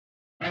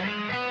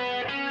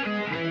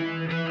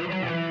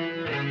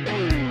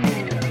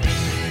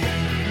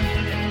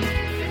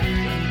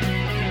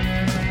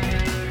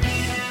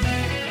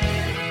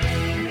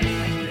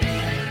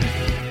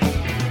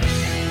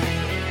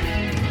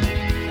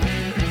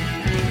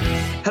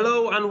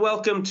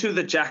welcome to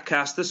the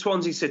Jackcast, the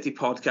Swansea City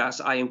podcast.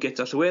 I am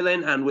Guto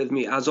Llywelyn, and with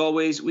me, as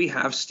always, we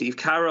have Steve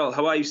Carroll.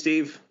 How are you,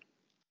 Steve?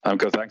 I'm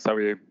good, thanks. How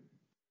are you?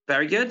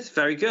 Very good,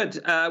 very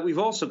good. We've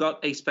also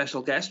got a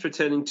special guest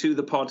returning to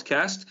the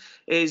podcast,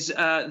 is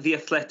the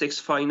Athletic's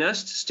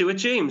finest, Stuart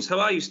James. How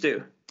are you,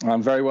 Stu?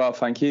 I'm very well,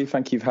 thank you.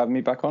 Thank you for having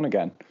me back on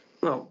again.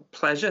 Well,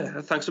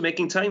 pleasure. Thanks for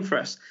making time for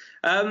us.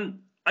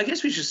 I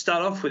guess we should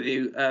start off with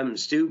you,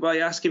 Stu, by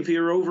asking for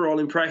your overall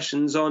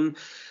impressions on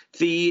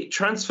the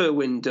transfer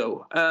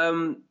window.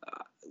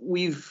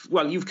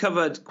 You've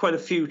covered quite a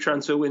few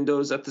transfer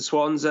windows at the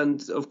Swans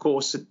and, of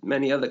course, at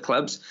many other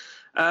clubs.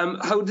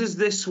 How does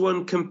this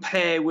one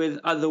compare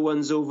with other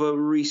ones over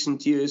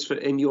recent years,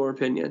 in your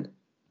opinion?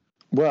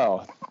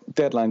 Well,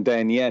 deadline day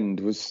in the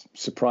end was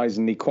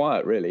surprisingly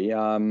quiet, really.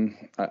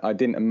 I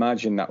didn't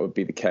imagine that would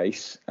be the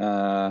case.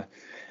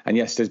 And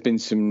yes, there's been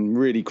some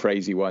really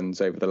crazy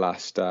ones over the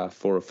last 4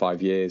 or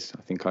 5 years.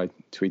 I think I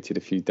tweeted a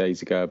few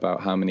days ago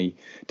about how many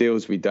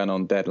deals we'd done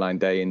on deadline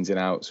day ins and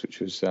outs, which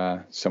was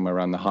somewhere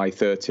around the high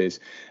 30s.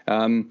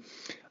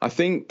 I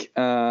think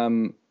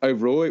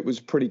overall it was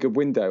a pretty good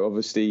window.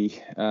 Obviously,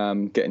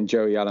 getting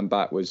Joey Allen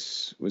back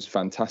was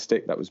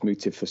fantastic. That was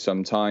mooted for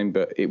some time,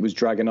 but it was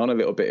dragging on a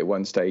little bit at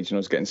one stage, and I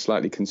was getting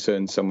slightly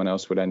concerned someone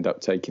else would end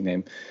up taking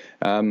him.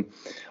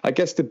 I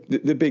guess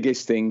the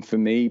biggest thing for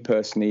me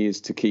personally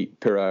is to keep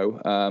Pirot.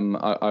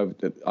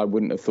 I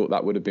wouldn't have thought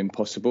that would have been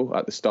possible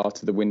at the start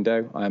of the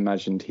window. I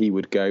imagined he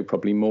would go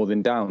probably more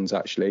than Downs,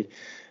 actually.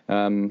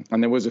 And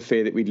there was a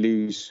fear that we'd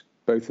lose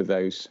both of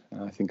those.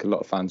 I think a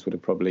lot of fans would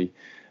have probably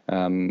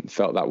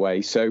felt that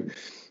way. So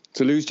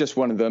to lose just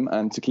one of them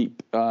and to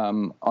keep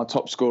our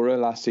top scorer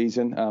last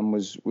season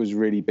was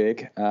really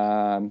big.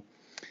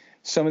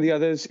 Some of the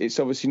others, it's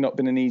obviously not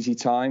been an easy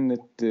time.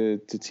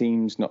 The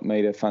team's not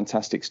made a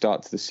fantastic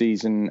start to the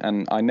season,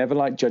 and I never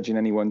like judging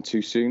anyone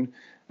too soon.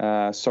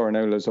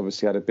 Soranola's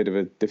obviously had a bit of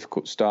a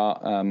difficult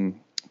start,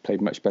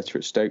 played much better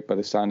at Stoke by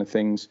the sound of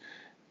things.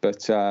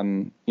 But,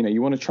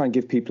 you want to try and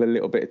give people a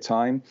little bit of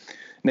time.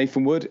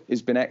 Nathan Wood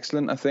has been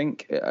excellent, I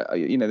think.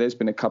 There's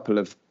been a couple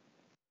of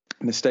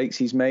mistakes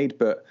he's made,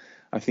 but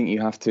I think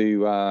you have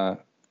to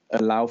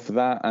allow for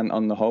that. And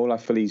on the whole, I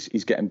feel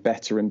he's getting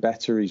better and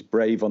better. He's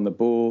brave on the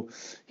ball.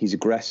 He's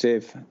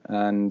aggressive.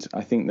 And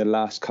I think the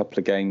last couple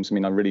of games, I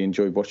really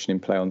enjoyed watching him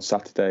play on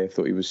Saturday. I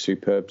thought he was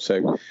superb.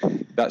 So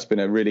that's been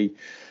a really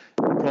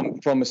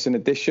promising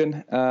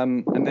addition.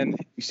 And then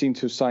we seem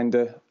to have signed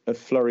a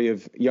flurry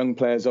of young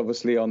players,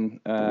 obviously, on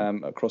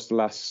across the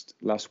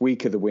last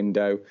week of the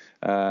window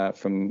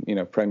from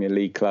Premier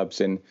League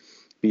clubs, and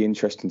be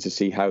interesting to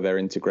see how they're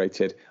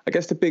integrated. I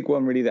guess the big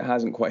one really that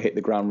hasn't quite hit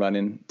the ground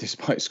running,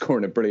 despite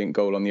scoring a brilliant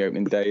goal on the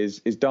opening day, is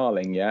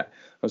Darling yet.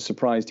 I was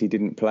surprised he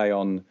didn't play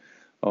on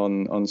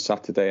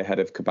Saturday ahead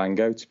of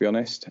Cabango, to be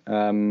honest.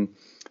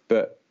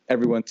 But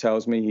everyone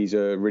tells me he's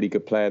a really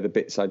good player. The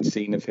bits I'd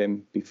seen of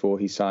him before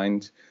he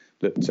signed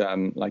looked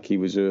like he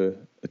was a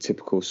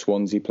typical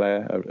Swansea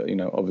player,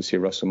 obviously a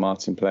Russell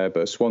Martin player,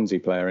 but a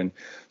Swansea player and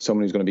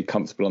someone who's going to be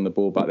comfortable on the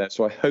ball back there.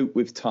 So I hope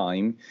with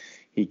time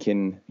he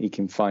can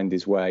find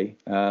his way.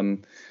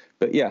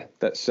 But yeah,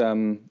 that's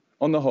on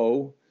the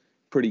whole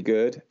pretty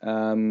good.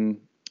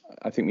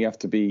 I think we have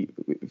to be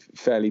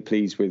fairly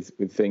pleased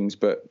with things,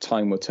 but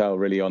time will tell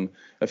really on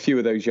a few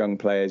of those young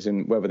players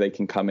and whether they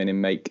can come in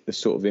and make the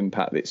sort of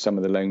impact that some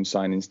of the loan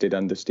signings did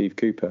under Steve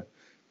Cooper.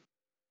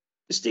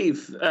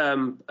 Steve,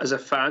 as a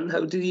fan,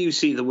 how did you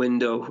see the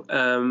window?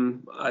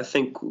 I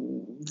think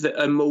the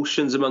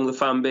emotions among the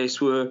fan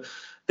base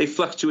they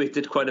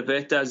fluctuated quite a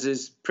bit, as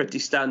is pretty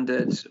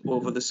standard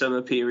over the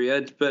summer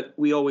period. But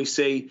we always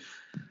say,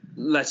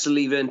 let's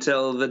leave it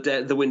until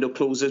the window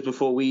closes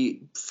before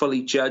we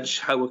fully judge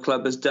how a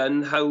club has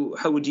done. How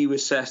would you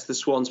assess the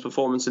Swans'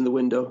 performance in the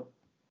window?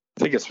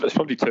 I think it's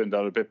probably turned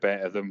out a bit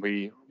better than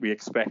we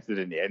expected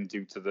in the end,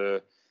 due to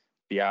the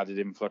added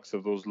influx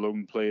of those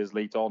loan players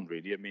late on,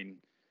 really.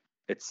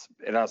 It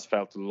has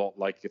felt a lot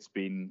like it's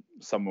been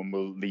someone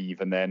will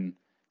leave and then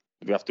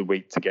we have to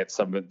wait to get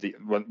somebody.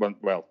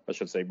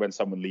 When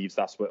someone leaves,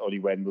 that's only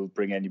when we'll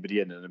bring anybody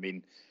in.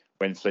 And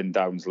when Flynn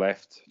Downs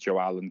left, Joe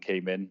Allen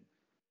came in.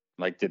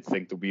 And I did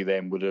think that we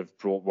then would have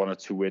brought one or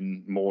two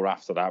in more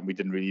after that. And we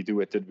didn't really do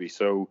it, did we?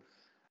 So,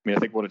 I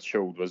think what it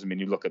showed was,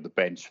 you look at the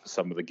bench for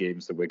some of the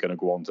games that we're going to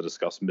go on to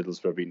discuss,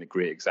 Middlesbrough being a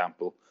great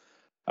example.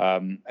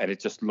 And it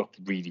just looked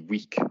really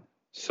weak.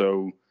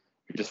 So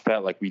we just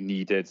felt like we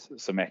needed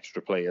some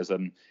extra players.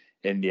 And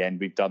in the end,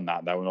 we've done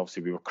that now. And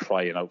obviously we were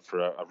crying out for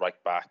a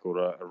right back or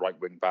a right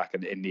wing back.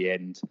 And in the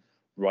end,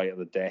 right at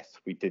the death,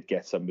 we did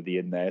get somebody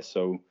in there.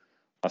 So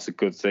that's a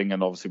good thing.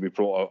 And obviously we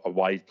brought a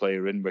wide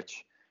player in,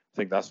 which I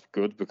think that's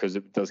good because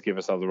it does give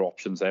us other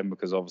options then,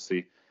 because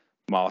obviously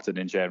Martin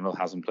in general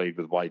hasn't played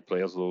with wide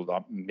players, although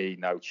that may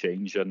now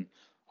change. And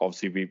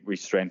obviously we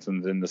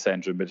strengthened in the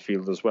centre of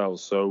midfield as well.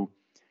 So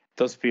it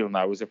does feel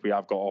now as if we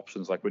have got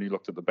options. Like when you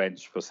looked at the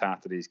bench for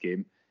Saturday's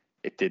game,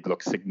 it did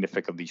look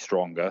significantly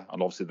stronger.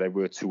 And obviously there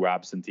were 2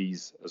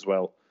 absentees as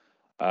well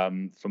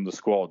from the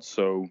squad.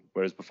 So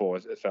whereas before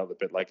it felt a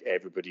bit like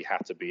everybody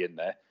had to be in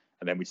there,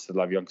 and then we still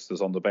have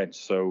youngsters on the bench.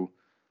 So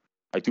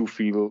I do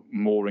feel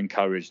more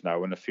encouraged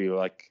now, and I feel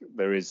like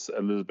there is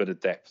a little bit of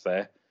depth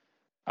there,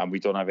 and we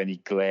don't have any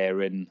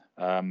glaring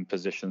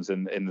positions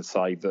in the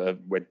side that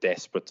we're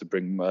desperate to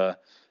bring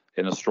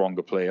in a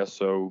stronger player.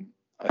 So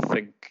I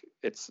think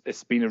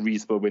it's been a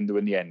reasonable window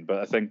in the end, but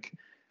I think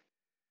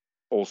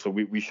also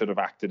we should have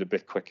acted a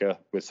bit quicker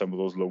with some of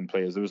those loan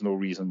players. There was no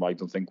reason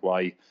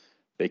why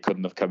they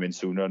couldn't have come in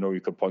sooner. I know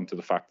you could point to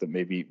the fact that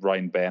maybe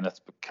Ryan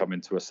Bennett's come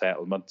into a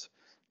settlement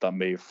that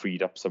may have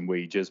freed up some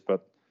wages,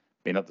 but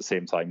I mean, at the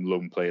same time,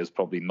 loan players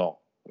probably not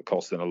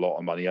costing a lot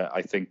of money.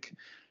 I think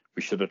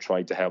we should have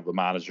tried to help the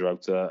manager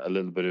out a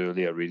little bit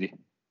earlier, really.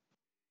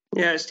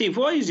 Yeah, Steve,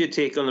 what is your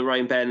take on the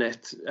Ryan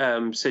Bennett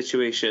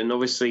situation?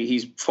 Obviously,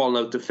 he's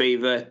fallen out of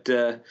favour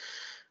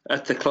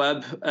at the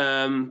club,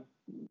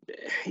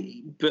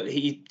 but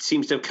he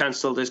seems to have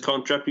cancelled his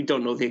contract. We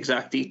don't know the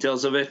exact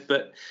details of it,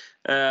 but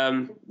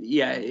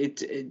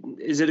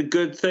is it a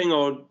good thing?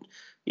 Or,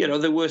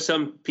 there were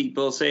some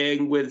people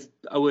saying with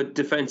our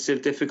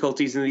defensive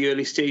difficulties in the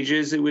early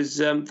stages, it was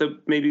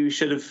that maybe we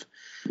should have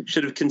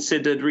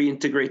considered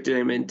reintegrating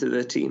him into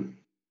the team.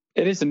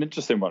 It is an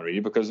interesting one,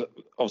 really, because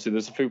obviously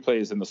there's a few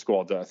players in the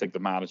squad that I think the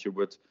manager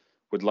would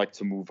like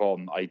to move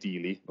on,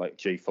 ideally, like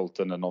Jay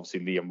Fulton and obviously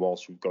Liam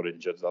Walsh, who got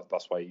injured.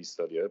 That's why he's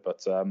still here.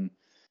 But I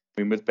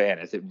mean, with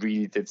Bennett, it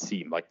really did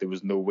seem like there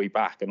was no way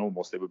back, and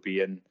almost they would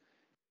be in,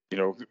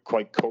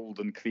 quite cold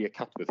and clear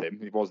cut with him.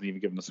 He wasn't even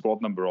given a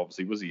squad number,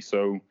 obviously, was he?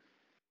 So,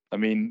 I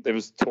mean, there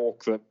was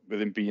talk that with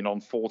him being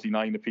on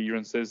 49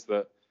 appearances,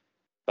 that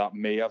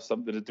may have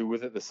something to do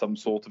with it. There's some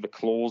sort of a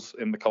clause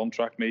in the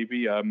contract,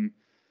 maybe.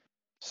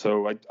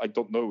 So I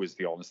don't know is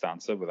the honest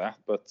answer with that,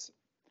 but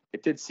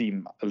it did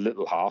seem a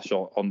little harsh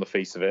on the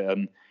face of it,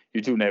 and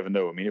you do never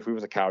know. I mean, if we were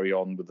to carry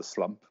on with the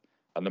slump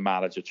and the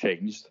manager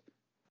changed,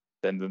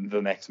 then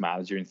the next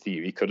manager, in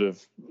theory, could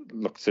have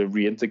looked to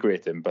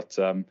reintegrate him, but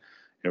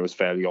it was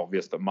fairly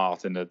obvious that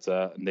Martin had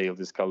nailed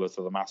his colour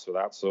to the mast with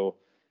that. So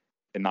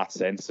in that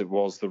sense, it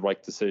was the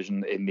right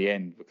decision in the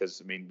end,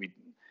 because, I mean,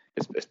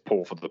 it's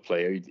poor for the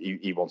player.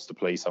 He wants to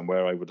play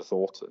somewhere, I would have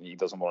thought. He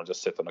doesn't want to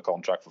just sit on a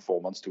contract for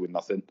 4 months doing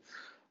nothing.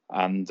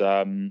 And,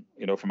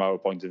 from our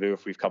point of view,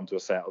 if we've come to a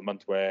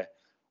settlement where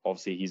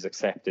obviously he's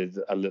accepted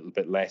a little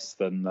bit less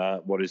than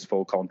what his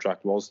full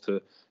contract was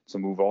to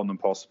move on and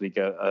possibly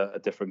get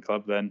a different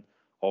club, then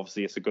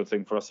obviously it's a good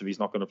thing for us if he's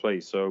not going to play.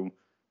 So,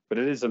 but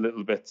it is a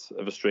little bit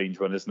of a strange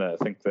one, isn't it?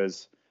 I think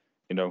there's,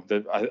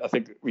 I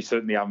think we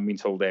certainly haven't been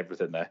told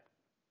everything there.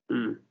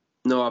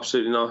 No,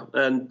 absolutely not.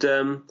 And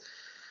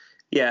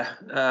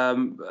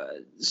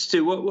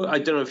Stu, I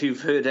don't know if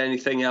you've heard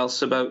anything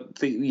else about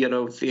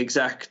the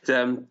exact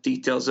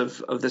details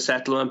of the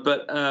settlement,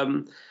 but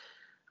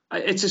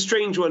it's a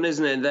strange one,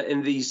 isn't it? That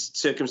in these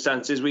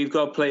circumstances, we've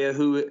got a player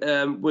who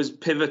was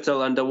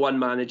pivotal under one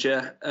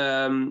manager,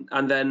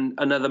 and then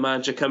another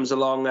manager comes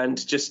along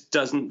and just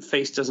doesn't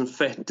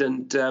fit,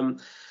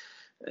 and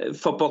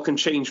football can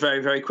change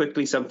very, very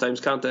quickly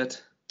sometimes, can't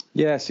it?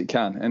 Yes, it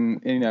can.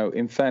 And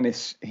in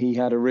fairness, he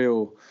had a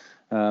real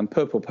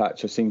purple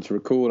patch, I seem to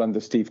recall,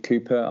 under Steve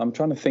Cooper. I'm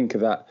trying to think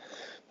of that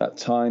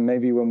time,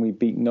 maybe when we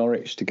beat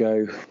Norwich to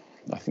go.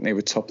 I think they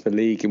were top of the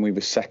league and we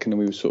were second, and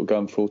we were sort of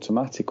going for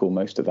automatic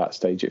almost at that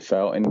stage, it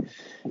felt. And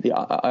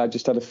I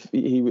just had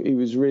he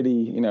was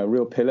really, a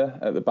real pillar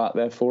at the back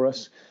there for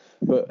us.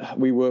 But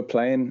we were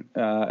playing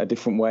a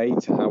different way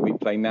to how we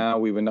play now.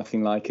 We were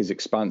nothing like as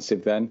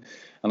expansive then.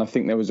 And I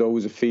think there was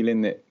always a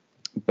feeling that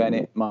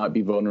Bennett might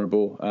be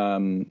vulnerable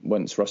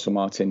once Russell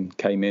Martin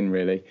came in,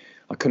 really.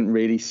 I couldn't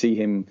really see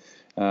him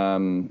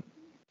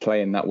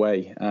playing that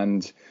way.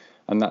 And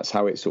that's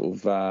how it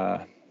sort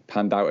of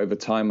panned out over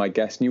time, I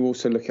guess. And you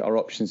also look at our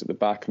options at the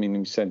back. I mean,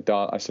 I said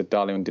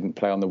Darlington didn't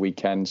play on the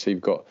weekend, so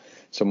you've got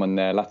someone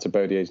there.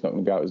 Latabodier is not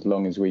going to be out as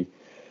long as we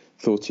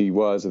thought he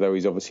was, although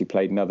he's obviously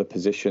played in other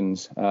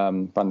positions.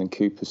 Brandon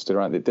Cooper's still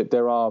around.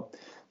 There are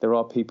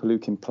people who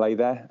can play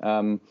there.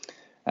 I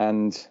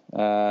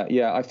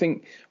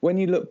think when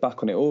you look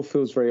back on it, all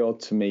feels very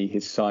odd to me,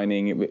 his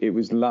signing. It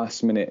was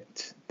last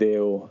minute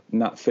deal.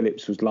 Nat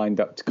Phillips was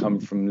lined up to come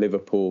from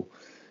Liverpool,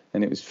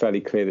 and it was fairly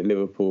clear that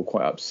Liverpool were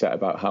quite upset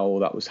about how all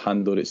that was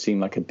handled. It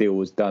seemed like a deal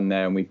was done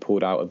there, and we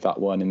pulled out of that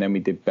one. And then we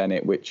did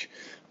Bennett, which,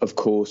 of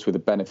course, with the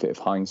benefit of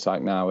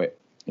hindsight now,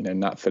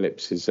 Nat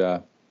Phillips has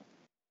gone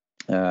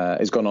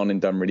on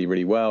and done really,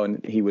 really well,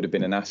 and he would have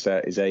been an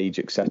asset, his age,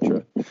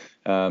 etc.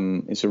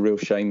 It's a real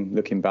shame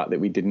looking back that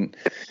we didn't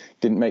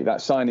make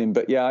that signing.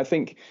 But yeah, I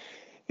think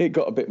it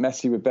got a bit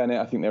messy with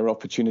Bennett. I think there were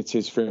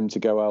opportunities for him to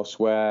go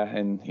elsewhere,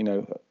 and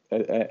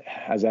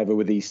as ever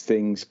with these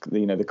things,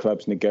 the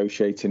club's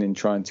negotiating and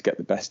trying to get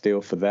the best deal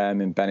for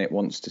them, and Bennett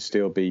wants to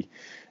still be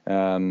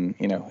in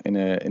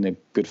a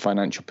good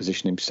financial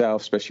position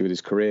himself, especially with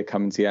his career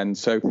coming to the end.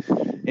 So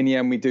in the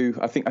end, we do.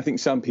 I think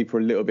some people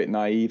are a little bit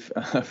naive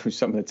from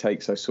some of the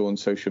takes I saw on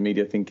social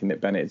media, thinking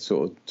that Bennett had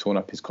sort of torn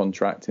up his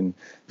contract and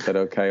said,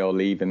 "Okay, I'll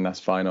leave, and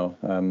that's fine.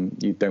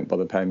 You don't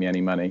bother paying me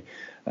any money."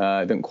 It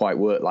doesn't quite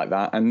work like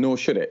that, and nor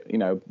should it.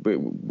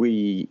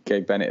 We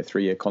gave Bennett a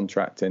 3-year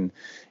contract, and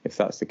if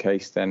that's the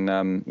case, then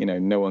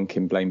no one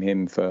can blame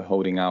him for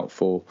holding out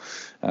for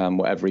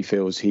whatever he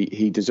feels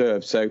he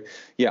deserves. So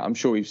yeah, I'm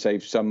sure we've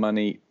saved some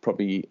money,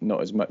 probably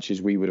not as much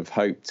as we would have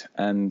hoped,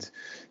 and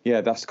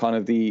yeah, that's kind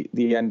of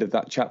the end of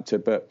that chapter.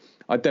 But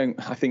I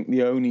think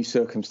the only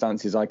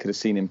circumstances I could have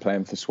seen him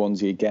playing for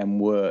Swansea again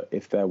were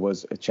if there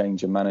was a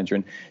change of manager.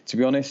 And to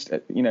be honest,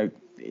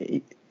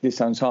 this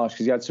sounds harsh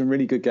because he had some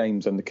really good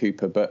games under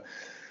Cooper, but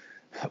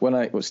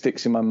what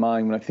sticks in my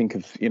mind when I think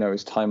of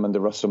his time under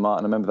Russell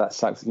Martin, I remember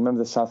you remember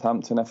the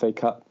Southampton FA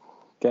Cup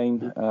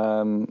game?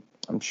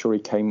 I'm sure he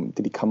came.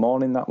 Did he come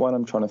on in that one?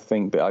 I'm trying to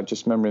think, but I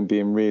just remember him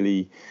being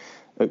really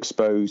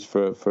exposed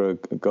for a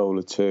goal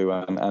or two,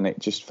 and it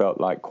just felt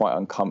like quite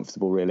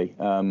uncomfortable, really,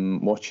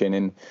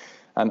 watching.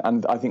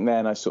 And I think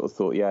then I sort of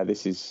thought, yeah,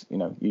 this is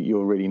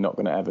you're really not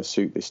going to ever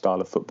suit this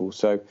style of football.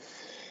 So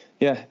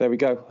yeah, there we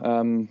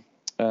go.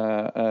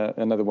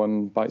 Another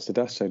one bites the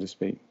dust, so to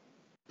speak.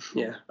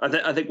 Yeah,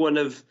 I think one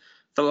of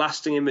the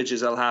lasting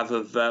images I'll have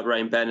of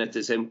Ryan Bennett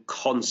is him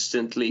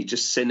constantly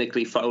just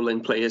cynically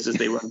fouling players as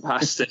they run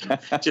past him,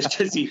 just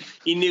because he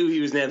knew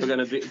he was never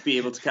going to be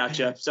able to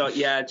catch up. So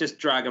yeah, just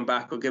drag him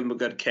back or give him a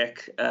good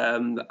kick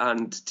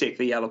and take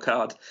the yellow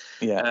card.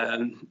 Yeah,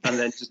 and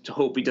then just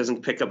hope he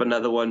doesn't pick up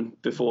another one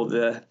before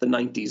the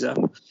 90s up.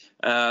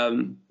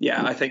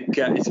 Yeah, I think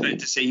it's fair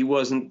to say he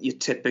wasn't your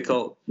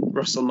typical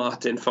Russell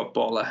Martin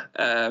footballer.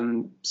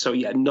 So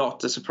yeah,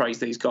 not a surprise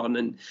that he's gone,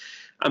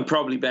 and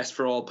probably best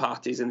for all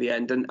parties in the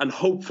end, and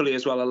hopefully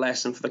as well a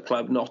lesson for the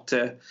club not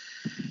to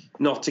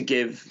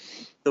give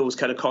those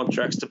kind of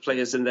contracts to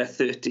players in their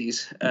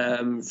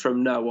 30s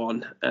from now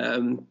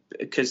on,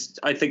 because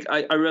I think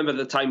I remember at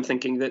the time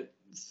thinking that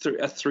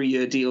a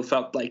 3-year deal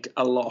felt like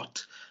a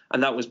lot,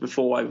 and that was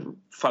before I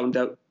found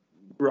out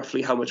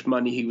roughly how much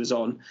money he was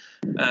on.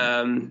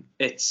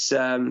 It's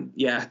you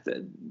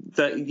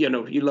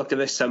look at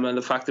this summer and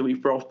the fact that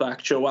we've brought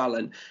back Joe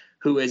Allen,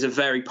 who is a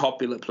very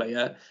popular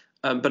player,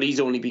 but he's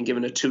only been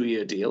given a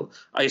 2-year deal.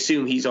 I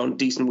assume he's on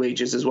decent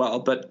wages as well,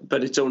 but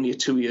it's only a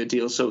 2-year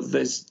deal, so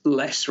there's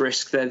less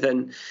risk there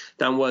than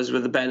was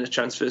with the Bennett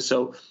transfer.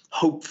 So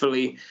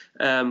hopefully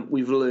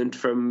we've learned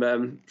from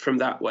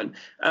that one.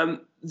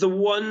 The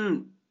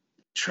one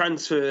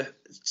transfer,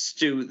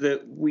 Stu,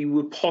 that we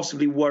were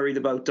possibly worried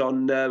about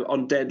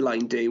on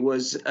deadline day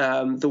was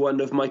the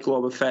one of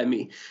Michael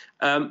Obafemi.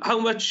 How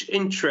much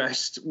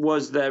interest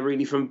was there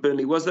really from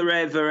Burnley? Was there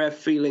ever a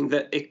feeling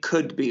that it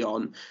could be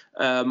on,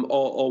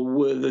 or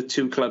were the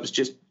two clubs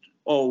just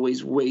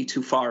always way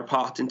too far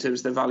apart in terms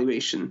of their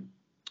valuation?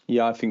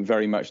 Yeah, I think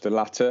very much the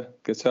latter.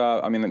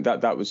 I mean,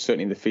 that was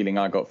certainly the feeling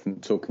I got from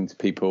talking to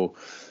people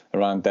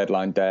around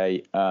deadline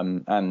day,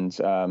 and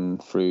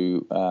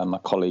through my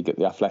colleague at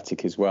the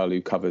Athletic as well,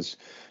 who covers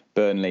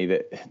Burnley,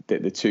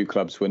 that the two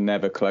clubs were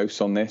never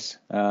close on this.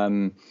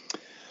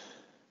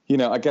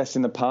 I guess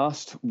in the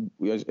past,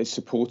 as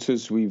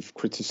supporters, we've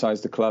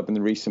criticised the club in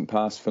the recent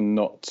past for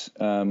not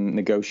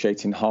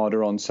negotiating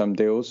harder on some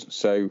deals.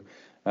 So,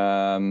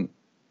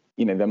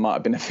 there might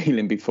have been a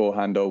feeling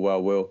beforehand,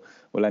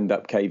 we'll end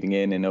up caving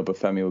in and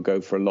Obafemi will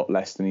go for a lot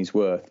less than he's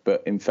worth.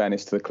 But in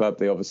fairness to the club,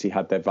 they obviously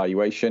had their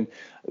valuation.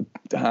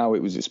 How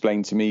it was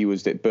explained to me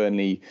was that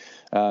Burnley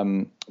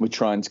were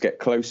trying to get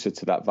closer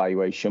to that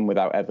valuation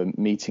without ever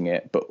meeting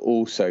it, but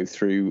also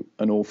through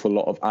an awful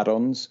lot of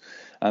add-ons.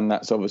 And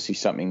that's obviously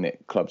something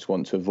that clubs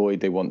want to avoid.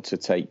 They want to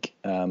take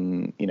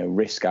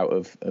risk out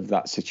of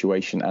that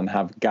situation and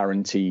have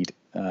guaranteed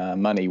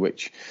money,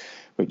 which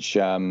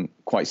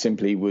quite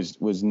simply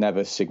was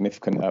never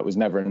significant. It was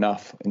never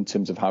enough in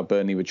terms of how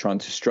Burnley were trying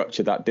to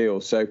structure that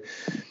deal. So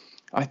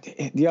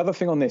the other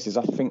thing on this is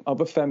I think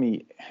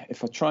Obafemi,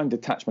 if I try and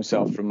detach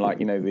myself from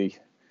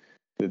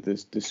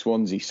the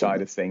Swansea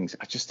side of things,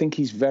 I just think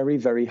he's very,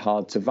 very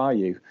hard to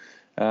value.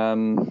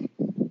 In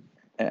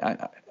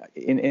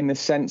the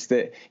sense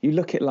that you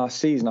look at last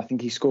season, I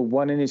think he scored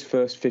 1 in his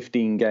first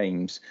 15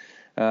 games.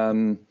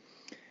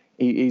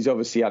 He's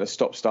obviously had a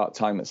stop-start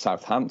time at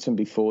Southampton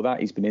before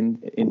that. He's been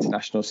in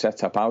international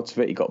setup out of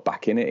it. He got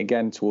back in it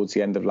again towards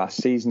the end of last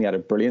season. He had a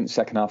brilliant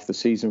second half of the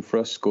season for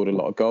us, scored a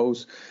lot of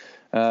goals.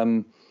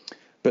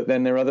 But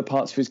then there are other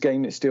parts of his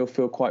game that still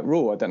feel quite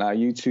raw. I don't know how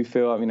you two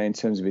feel. I mean, in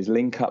terms of his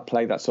link-up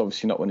play, that's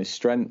obviously not one of his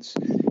strengths.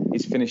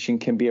 His finishing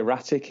can be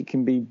erratic. It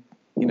can be,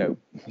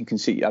 you can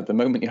see at the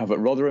moment you have at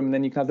Rotherham, and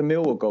then you can have the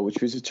Millwall goal,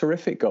 which was a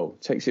terrific goal.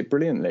 Takes it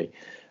brilliantly.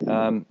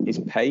 His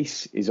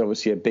pace is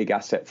obviously a big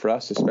asset for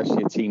us,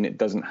 especially a team that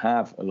doesn't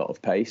have a lot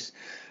of pace.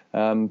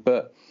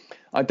 But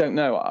I don't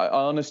know. I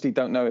honestly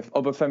don't know. If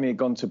Obafemi had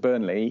gone to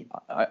Burnley,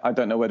 I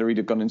don't know whether he'd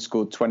have gone and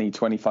scored 20,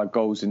 25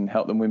 goals and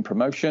helped them win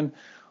promotion,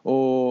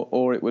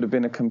 or it would have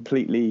been a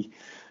completely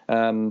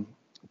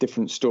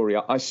different story.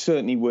 I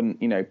certainly wouldn't,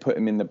 put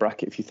him in the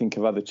bracket. If you think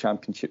of other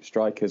Championship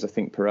strikers, I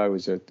think Perot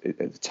is a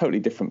totally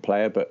different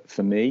player, but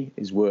for me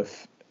is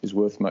worth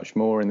much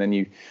more. And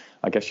then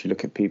I guess you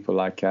look at people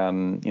like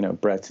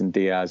Brett and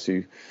Diaz,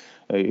 who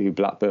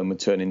Blackburn were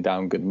turning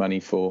down good money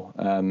for.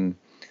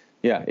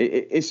 Yeah,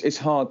 it's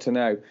hard to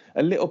know.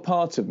 A little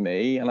part of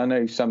me, and I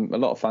know a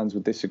lot of fans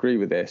would disagree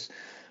with this,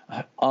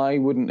 I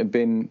wouldn't have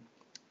been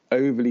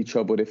overly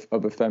troubled if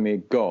Obafemi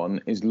had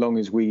gone, as long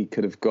as we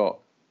could have got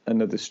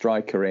another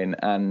striker in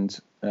and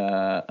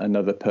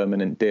another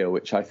permanent deal,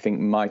 which I think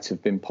might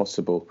have been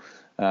possible.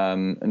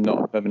 And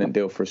not a permanent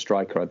deal for a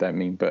striker, I don't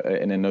mean, but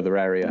in another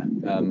area.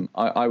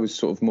 I was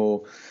sort of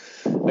more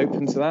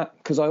open to that,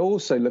 because I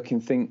also look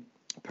and think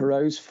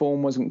Perot's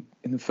form wasn't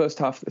in the first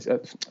half,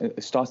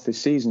 start of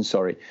this season.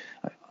 Sorry,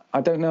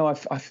 I don't know.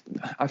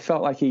 I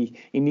felt like he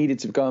needed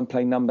to go and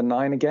play number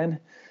 9 again,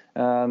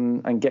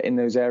 and get in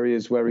those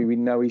areas where we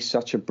know he's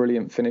such a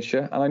brilliant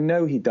finisher. And I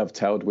know he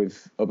dovetailed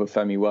with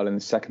Obafemi well in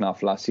the second half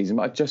of last season,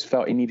 but I just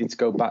felt he needed to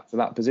go back to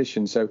that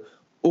position. So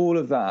all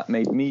of that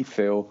made me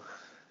feel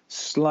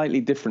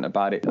slightly different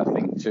about it, I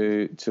think,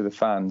 to the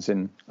fans.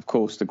 And of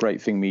course, the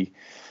great thing we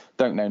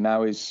don't know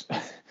now is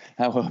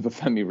how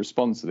Obafemi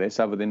responds to this,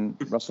 other than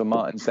Russell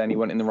Martins saying he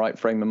went in the right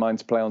frame of mind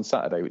to play on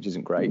Saturday, which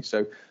isn't great.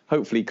 So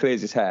hopefully he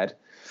clears his head,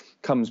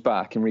 comes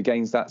back and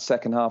regains that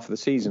second half of the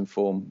season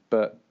form.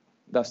 But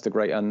that's the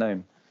great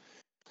unknown.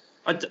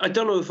 I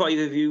don't know if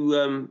either of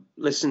you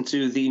listened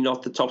to the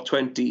Not the Top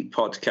 20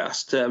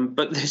 podcast,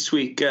 but this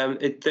week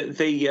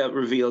they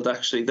revealed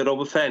actually that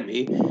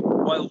Obafemi,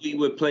 while we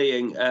were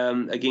playing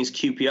against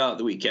QPR at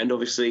the weekend,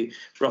 obviously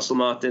Russell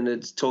Martin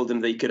had told him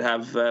they could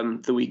have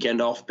the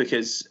weekend off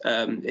because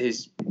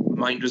his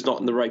mind was not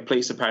in the right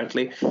place,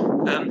 apparently.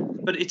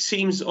 But it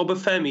seems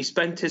Obafemi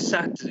spent his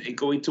Saturday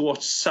going to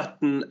watch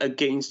Sutton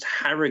against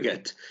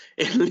Harrogate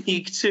in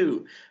League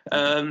Two,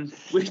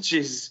 which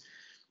is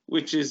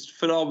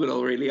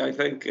phenomenal, really. I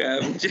think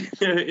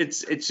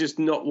it's just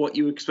not what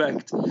you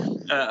expect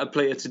a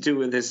player to do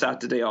with his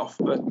Saturday off.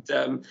 But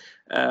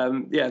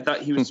that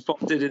he was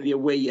spotted in the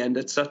away end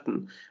at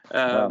Sutton,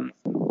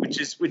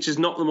 which is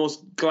not the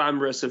most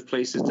glamorous of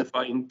places to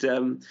find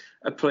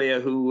a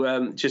player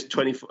who just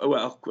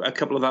a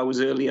couple of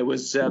hours earlier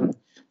was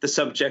the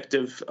subject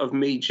of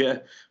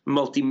major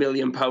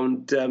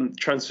multi-million-pound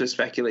transfer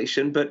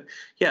speculation. But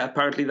yeah,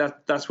 apparently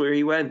that's where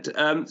he went.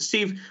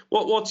 Steve,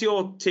 what's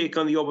your take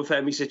on the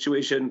Obafemi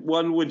situation?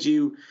 One,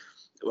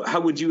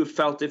 how would you have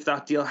felt if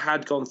that deal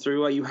had gone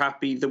through? Are you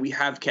happy that we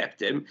have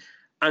kept him?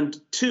 And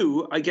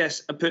two, I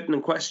guess a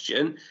pertinent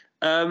question,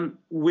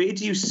 where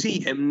do you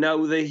see him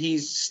now that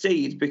he's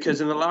stayed?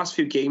 Because in the last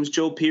few games,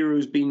 Joel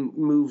Pirou's been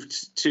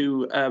moved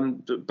to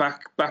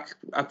back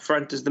up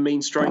front as the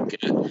main striker,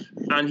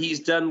 and he's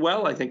done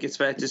well, I think it's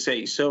fair to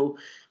say. So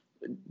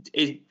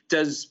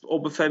does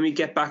Obafemi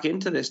get back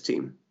into this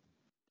team?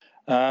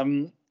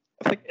 I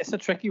think it's a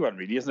tricky one,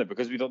 really, isn't it?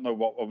 Because we don't know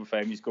what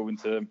Obafemi's going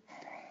to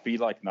be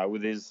like now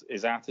with his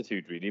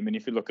attitude, really. I mean,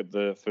 if you look at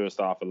the first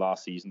half of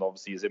last season,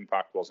 obviously his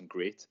impact wasn't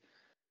great.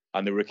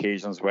 And there were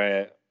occasions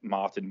where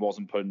Martin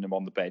wasn't putting him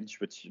on the bench,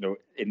 which,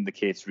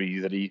 indicates really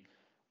that he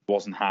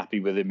wasn't happy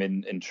with him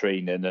in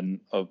training and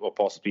or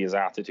possibly his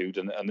attitude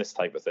and this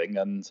type of thing.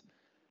 And,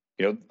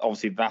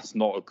 obviously that's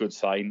not a good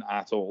sign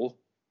at all.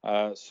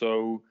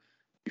 So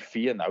you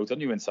fear now,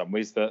 don't you, in some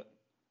ways that,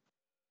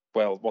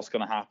 well, what's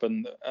going to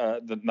happen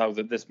now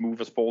that this move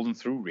has fallen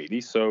through, really?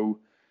 So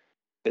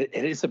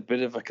it is a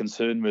bit of a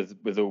concern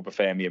with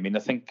Obafemi. I mean, I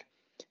think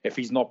if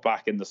he's not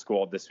back in the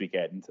squad this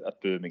weekend at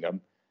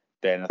Birmingham,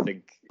 then I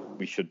think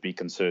we should be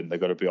concerned. They've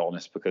got to be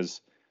honest,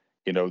 because,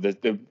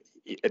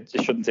 it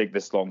shouldn't take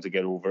this long to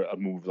get over a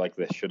move like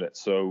this, should it?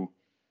 So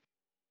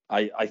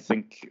I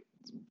think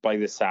by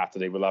this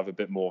Saturday, we'll have a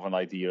bit more of an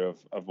idea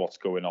of what's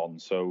going on.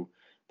 So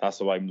that's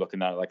why I'm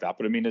looking at it like that.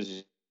 But I mean, as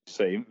you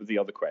say, with the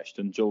other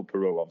question, Joel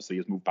Perot obviously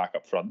has moved back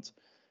up front.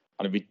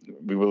 And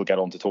we will get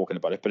on to talking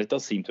about it, but it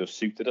does seem to have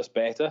suited us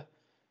better.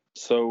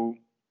 So,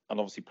 and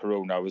obviously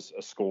Perot now has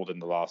scored in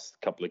the last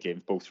couple of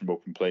games, both from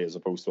open play, as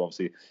opposed to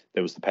obviously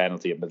there was the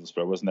penalty at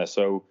Middlesbrough, wasn't there?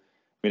 So,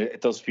 I mean,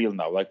 it does feel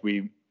now like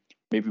we've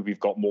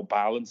got more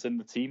balance in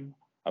the team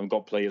and we've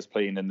got players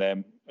playing in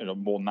their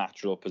more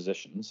natural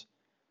positions.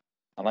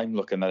 And I'm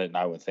looking at it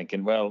now and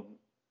thinking, well,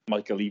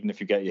 Michael, even if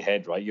you get your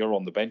head right, you're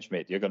on the bench,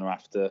 mate. You're going to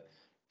have to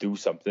do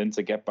something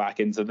to get back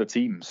into the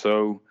team.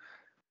 So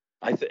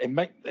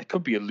it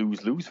could be a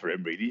lose-lose for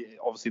him, really.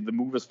 Obviously, the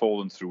move has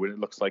fallen through, and it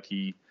looks like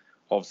he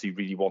obviously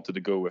really wanted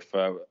to go if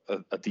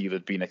a deal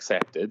had been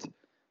accepted.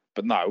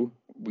 But now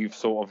we've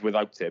sort of,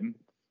 without him,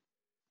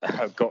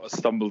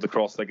 stumbled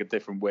across like a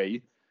different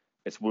way.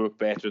 It's worked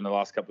better in the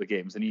last couple of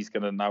games, and he's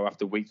going to now have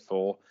to wait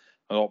for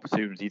an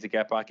opportunity to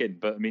get back in.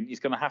 But I mean, he's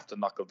going to have to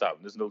knuckle down.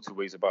 There's no two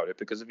ways about it,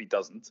 because if he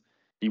doesn't,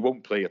 he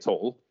won't play at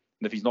all.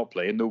 And if he's not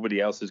playing, nobody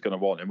else is going to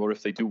want him. Or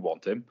if they do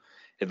want him,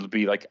 it'll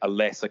be like a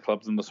lesser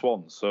club than the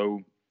Swans.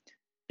 So,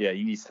 yeah,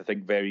 he needs to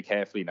think very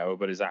carefully now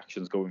about his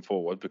actions going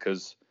forward,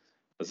 because,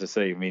 as I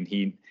say, I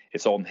mean,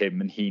 it's on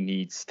him, and he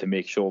needs to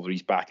make sure that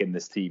he's back in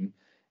this team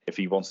if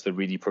he wants to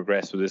really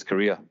progress with his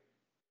career.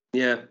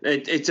 Yeah,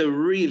 it's a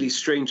really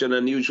strange and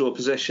unusual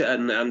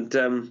position, and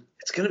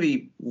it's going to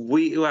be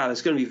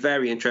it's going to be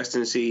very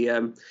interesting to see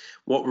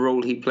what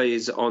role he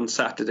plays on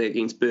Saturday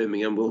against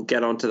Birmingham. We'll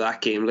get onto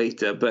that game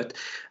later, but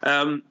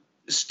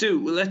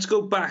Stu, let's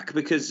go back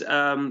because there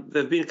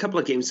have been a couple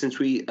of games since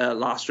we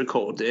last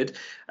recorded.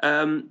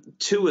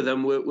 Two of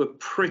them were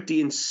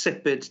pretty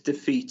insipid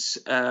defeats.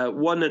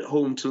 One at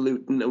home to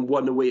Luton and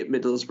one away at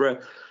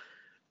Middlesbrough.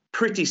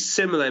 Pretty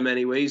similar in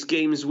many ways.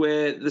 Games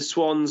where the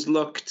Swans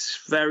looked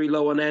very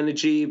low on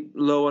energy,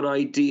 low on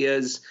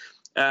ideas,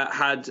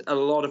 had a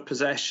lot of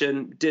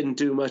possession, didn't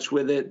do much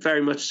with it.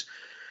 Very much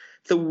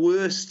the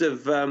worst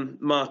of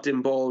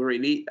Martin Ball,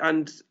 really.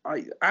 And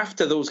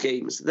after those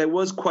games, there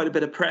was quite a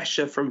bit of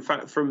pressure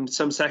from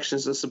some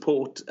sections of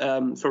support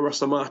for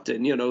Russell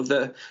Martin. You know,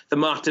 the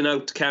Martin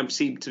out camp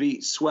seemed to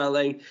be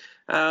swelling.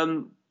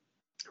 How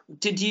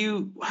did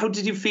you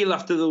feel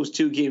after those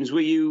two games? Were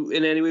you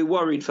in any way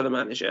worried for the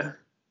manager?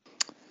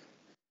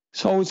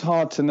 It's always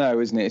hard to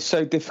know, isn't it? It's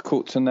so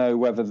difficult to know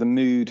whether the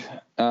mood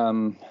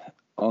on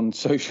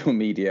social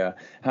media,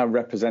 how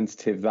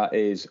representative that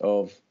is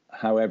of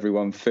how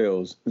everyone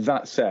feels.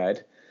 That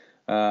said,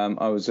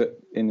 I was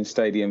in the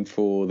stadium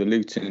for the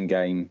Luton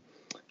game,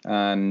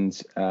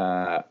 and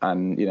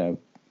you know,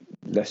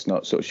 let's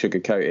not sort of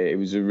sugarcoat it. It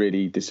was a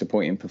really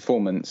disappointing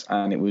performance,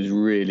 and it was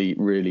really,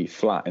 really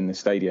flat in the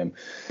stadium.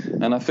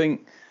 And I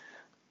think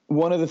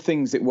one of the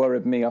things that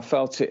worried me, I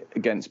felt it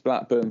against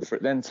Blackburn, for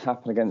it then to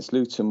happen against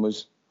Luton,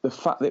 was the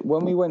fact that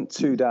when we went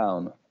 2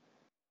 down,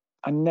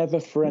 I never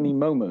for any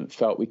moment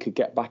felt we could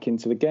get back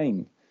into the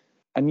game.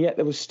 And yet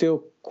there was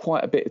still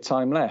quite a bit of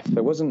time left.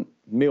 There wasn't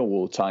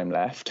Millwall time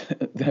left.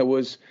 There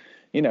was,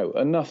 you know,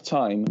 enough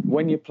time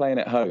when you're playing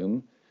at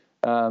home.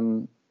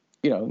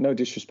 You know, no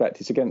disrespect,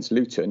 it's against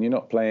Luton. You're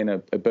not playing a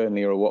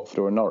Burnley or a Watford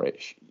or a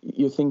Norwich.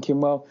 You're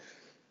thinking, well,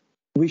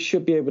 we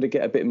should be able to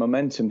get a bit of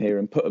momentum here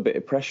and put a bit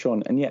of pressure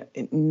on. And yet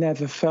it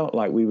never felt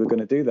like we were going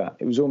to do that.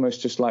 It was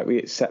almost just like we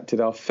accepted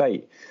our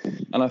fate.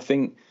 And I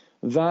think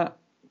that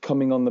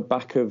coming on the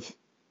back of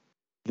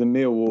the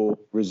Millwall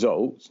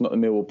results, not the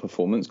Millwall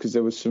performance, because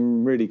there was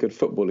some really good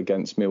football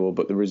against Millwall,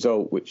 but the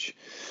result, which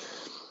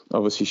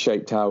obviously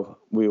shaped how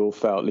we all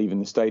felt leaving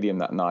the stadium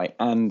that night,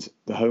 and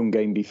the home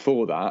game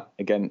before that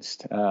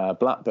against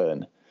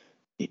Blackburn,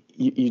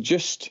 you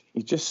just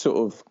sort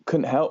of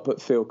couldn't help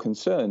but feel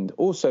concerned.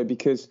 Also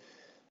because,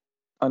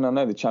 and I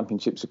know the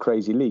Championship's a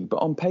crazy league, but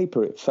on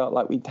paper it felt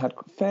like we'd had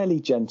a fairly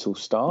gentle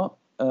start.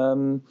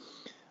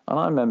 And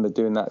I remember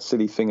doing that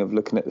silly thing of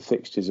looking at the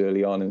fixtures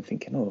early on and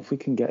thinking, oh, if we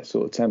can get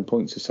sort of 10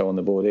 points or so on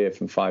the board here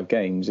from 5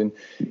 games. And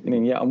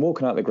yeah, I'm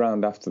walking out the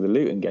ground after the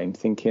Luton game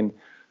thinking,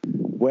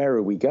 where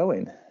are we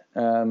going?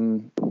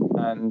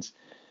 And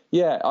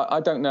yeah, I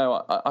don't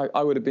know.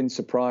 I would have been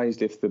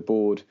surprised if the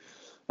board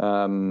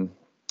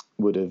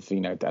would have,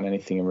 you know, done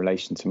anything in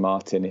relation to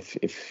Martin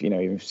if you know,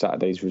 if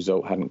Saturday's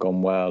result hadn't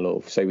gone well,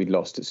 or say we'd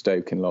lost at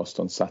Stoke and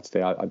lost on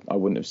Saturday. I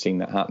wouldn't have seen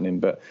that happening.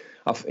 But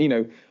I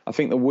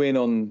think the win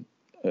on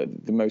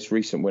the most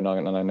recent win,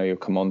 and I know you'll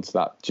come on to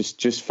that,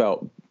 just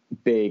felt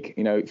big.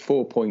 You know,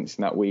 4 points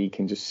in that week,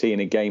 and just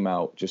seeing a game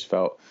out just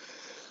felt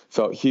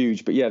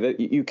huge. But yeah,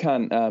 you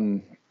can't,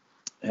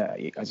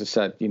 as I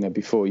said, you know,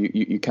 before,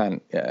 you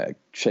can't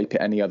shape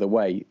it any other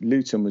way.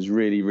 Luton was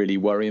really, really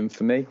worrying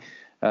for me.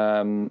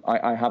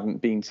 I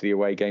haven't been to the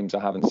away games,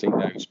 I haven't seen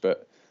those,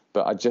 but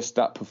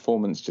that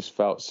performance just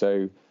felt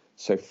so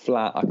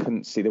flat. I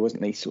couldn't see, there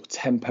wasn't any sort of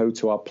tempo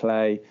to our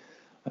play.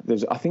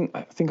 I think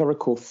I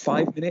recall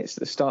 5 minutes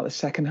at the start of the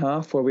second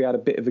half where we had a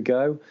bit of a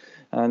go,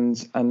 and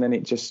then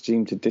it just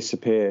seemed to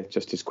disappear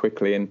just as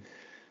quickly.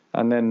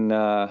 And then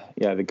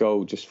the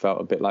goal just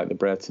felt a bit like the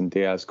Brereton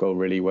Diaz goal,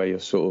 really, where you're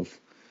sort of,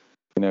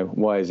 you know,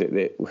 why is it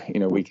that, you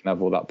know, we can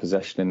have all that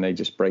possession and they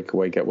just break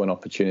away, get one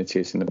opportunity,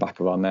 it's in the back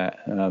of our net.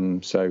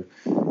 So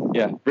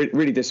yeah,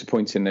 really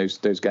disappointing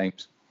those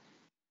games.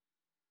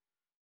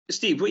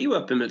 Steve, were you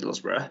up in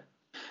Middlesbrough?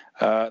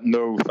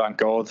 No, thank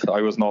God.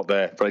 I was not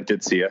there, but I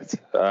did see it.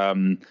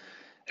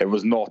 It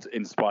was not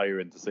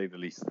inspiring, to say the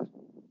least.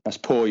 That's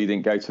poor you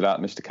didn't go to that,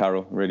 Mr.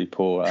 Carroll. Really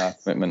poor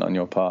commitment on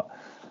your part.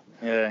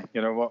 Yeah,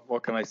 you know,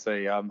 what can I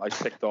say? I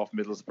ticked off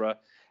Middlesbrough.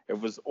 It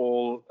was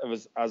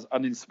as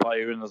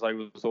uninspiring as I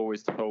was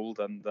always told,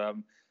 and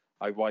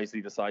I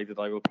wisely decided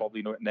I will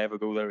probably never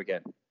go there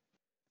again.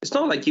 It's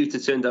not like you to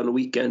turn down a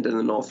weekend in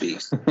the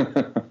northeast.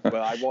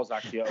 Well, I was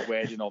actually at a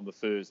wedding on the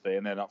Thursday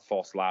and then at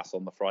Foss Lass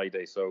on the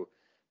Friday, so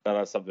that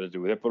has something to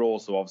do with it. But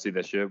also, obviously,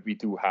 this year we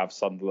do have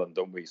Sunderland,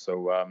 don't we?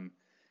 So,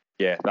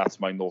 yeah, that's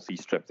my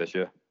northeast trip this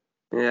year.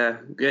 Yeah,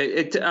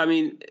 I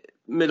mean,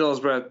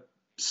 Middlesbrough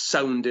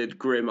sounded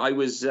grim. I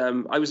was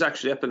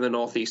actually up in the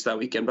northeast that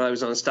weekend, but I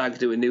was on a stag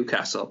do in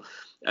Newcastle.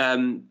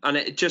 And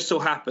it just so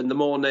happened the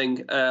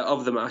morning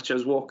of the match, I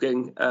was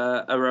walking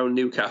around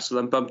Newcastle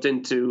and bumped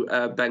into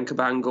Ben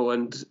Cabango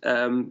and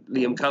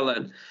Liam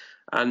Cullen,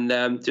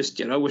 and just,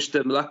 you know, wished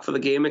them luck for the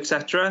game,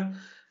 etc.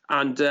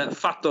 And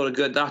fat lot of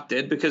good that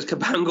did, because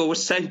Cabango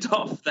was sent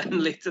off then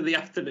later in the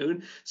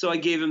afternoon. So I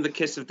gave him the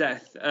kiss of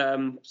death.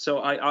 So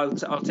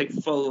I'll take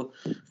full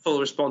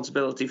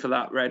responsibility for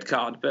that red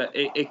card. But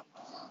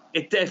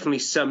it definitely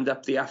summed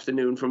up the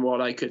afternoon from what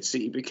I could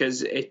see,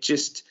 because it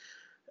just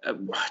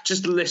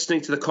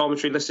listening to the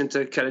commentary, listening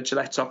to kind of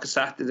Gillette Soccer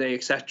Saturday,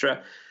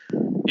 etc.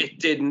 it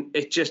didn't.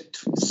 It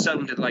just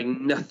sounded like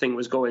nothing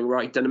was going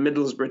right. And a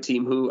Middlesbrough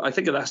team who I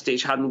think at that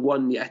stage hadn't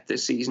won yet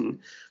this season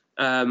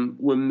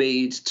were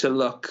made to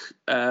look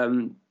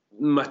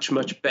much,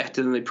 much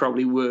better than they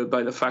probably were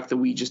by the fact that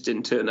we just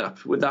didn't turn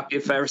up. Would that be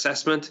a fair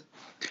assessment?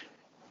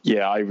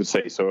 Yeah, I would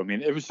say so. I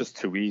mean, it was just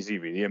too easy,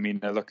 really. I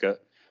mean, I look at,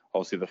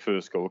 obviously, the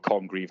first goal.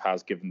 Congreve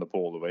has given the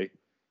ball away.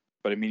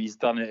 But, I mean, he's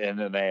done it in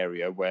an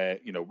area where,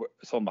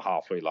 it's on the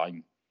halfway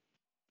line.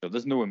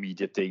 There's no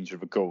immediate danger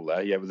of a goal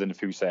there. Yeah, within a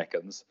few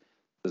seconds,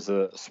 there's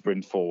a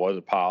sprint forward,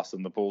 a pass,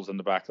 and the ball's in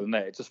the back of the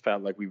net. It just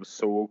felt like we were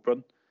so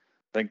open.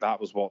 I think that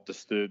was what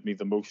disturbed me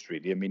the most,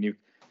 really. I mean,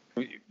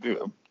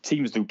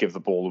 teams do give the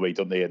ball away,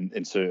 don't they,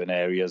 in certain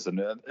areas, and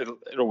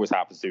it always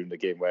happens during the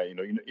game where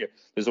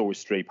there's always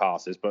stray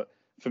passes. But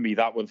for me,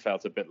 that one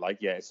felt a bit like,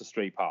 yeah, it's a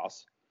stray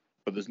pass,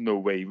 but there's no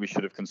way we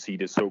should have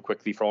conceded so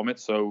quickly from it.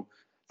 So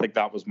I think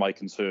that was my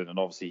concern, and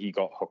obviously he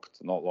got hooked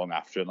not long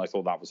after, and I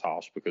thought that was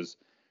harsh because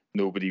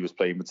nobody was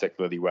playing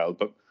particularly well.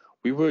 But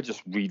we were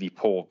just really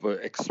poor,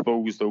 but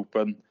exposed,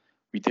 open.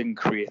 We didn't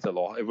create a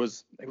lot. It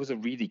was a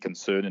really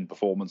concerning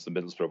performance, the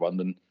Middlesbrough one,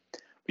 and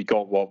we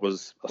got what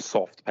was a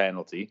soft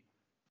penalty.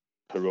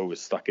 Perot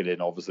has stuck it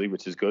in, obviously,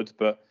 which is good.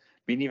 But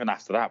I mean, even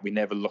after that, we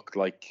never looked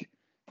like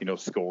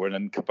scoring.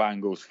 And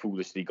Cabango's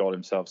foolishly got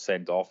himself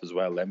sent off as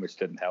well, then, which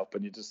didn't help.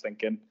 And you're just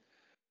thinking,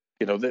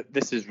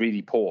 this is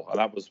really poor. And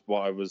that was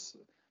what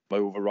my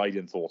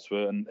overriding thoughts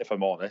were. And if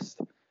I'm honest,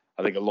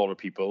 I think a lot of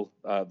people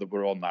that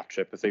were on that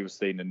trip, if they were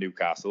staying in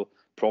Newcastle,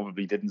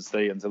 probably didn't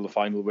stay until the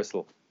final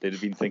whistle. They'd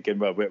have been thinking,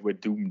 well, we're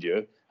doomed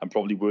here, and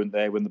probably weren't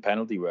there when the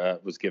penalty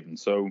was given.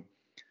 So,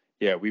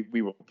 yeah,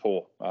 we were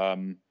poor.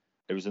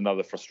 It was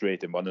another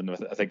frustrating one, and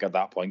I think at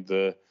that point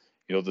the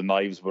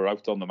knives were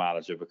out on the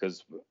manager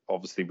because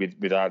obviously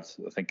we'd had,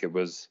 I think it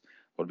was,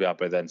 what we had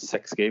by then,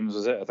 6 games,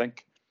 was it, I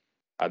think?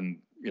 And,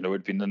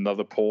 it'd been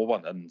another poor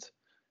one, and,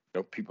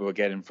 people were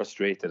getting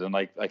frustrated, and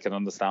I can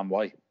understand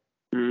why.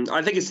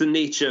 I think it's the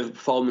nature of the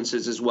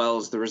performances as well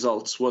as the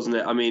results, wasn't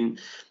it? I mean,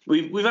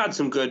 we've had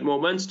some good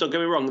moments. Don't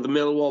get me wrong. The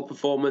Millwall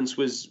performance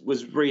was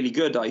really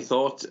good, I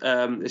thought.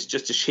 It's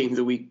just a shame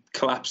that we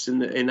collapsed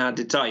in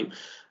added time.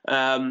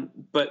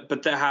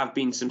 But there have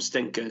been some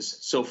stinkers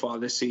so far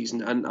this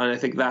season, and I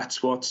think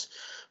that's what's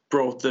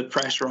brought the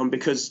pressure on,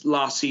 because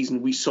last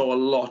season we saw a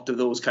lot of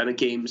those kind of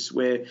games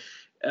where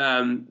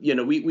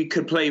we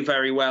could play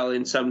very well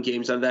in some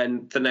games, and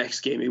then the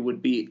next game it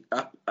would be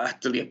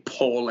utterly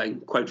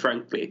appalling, quite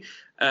frankly.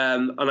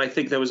 And I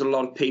think there was a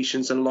lot of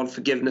patience and a lot of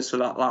forgiveness for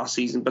that last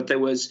season, but there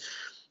was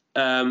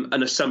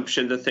an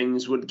assumption that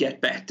things would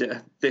get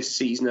better this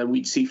season and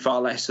we'd see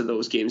far less of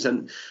those games.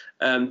 And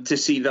to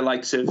see the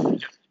likes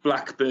of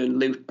Blackburn,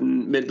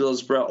 Luton,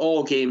 Middlesbrough,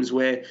 all games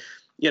where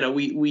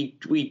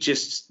we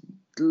just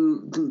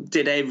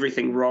did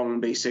everything wrong,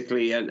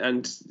 basically,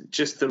 and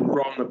just the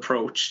wrong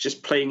approach,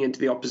 just playing into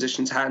the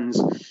opposition's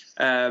hands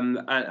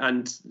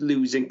and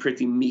losing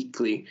pretty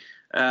meekly.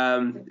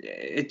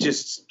 It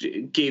just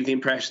gave the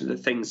impression that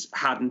things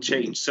hadn't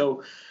changed.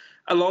 So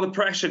a lot of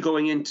pressure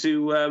going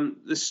into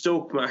the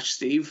Stoke match,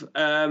 Steve.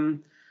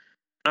 And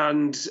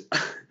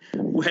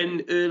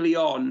when early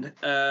on,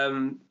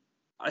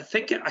 I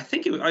think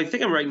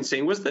I'm right in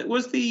saying was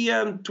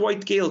the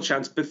Dwight Gale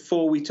chance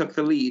before we took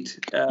the lead.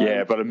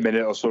 Yeah, about a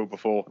minute or so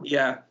before.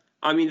 Yeah,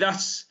 I mean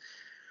that's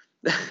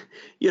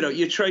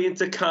you're trying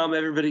to calm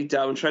everybody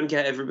down, trying to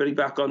get everybody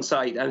back on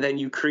side, and then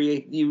you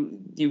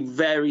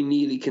very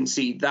nearly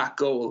concede that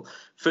goal.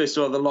 First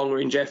of all, the long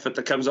range effort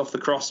that comes off the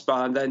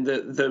crossbar, and then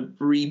the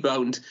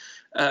rebound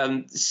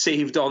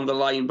saved on the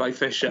line by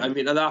Fisher. I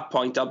mean, at that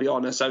point, I'll be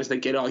honest, I was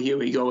thinking, oh, here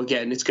we go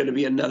again. It's going to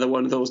be another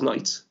one of those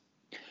nights.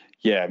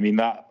 Yeah, I mean,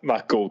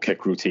 that goal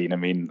kick routine, I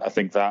mean, I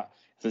think that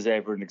if there's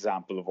ever an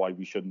example of why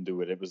we shouldn't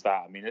do it, it was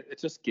that. I mean, it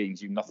just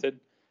gains you nothing,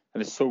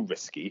 and it's so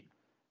risky.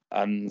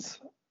 And,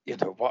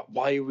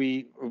 why are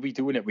we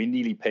doing it? We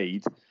nearly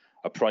paid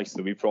a price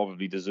that we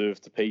probably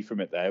deserved to pay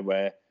from it there,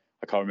 where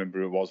I can't remember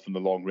who it was from the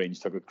long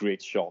range, took a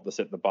great shot that's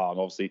hit the bar. And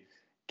obviously,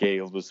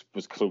 Gale was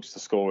close to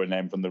scoring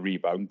them from the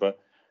rebound. But,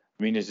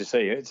 I mean, as you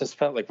say, it just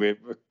felt like we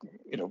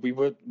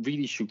were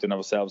really shooting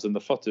ourselves in the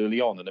foot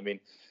early on. And, I mean,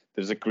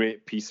 there's a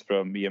great piece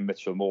from Ian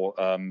Mitchell-Moore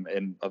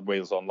in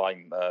Wales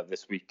Online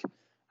this week,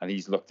 and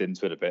he's looked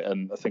into it a bit.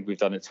 And I think we've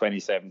done it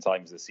 27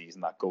 times this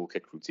season, that goal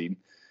kick routine.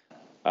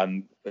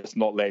 And it's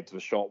not led to a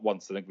shot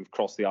once. I think we've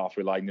crossed the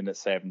halfway line in it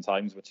 7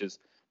 times, which is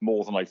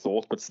more than I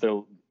thought, but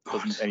still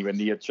doesn't anywhere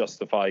near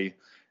justify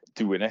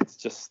doing it. It's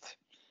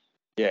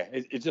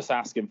just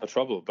asking for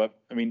trouble. But,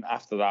 I mean,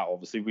 after that,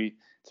 obviously,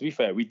 to be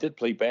fair, we did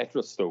play better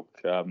at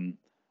Stoke,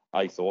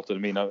 I thought. And,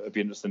 I mean, it'd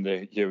be interesting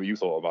to hear what you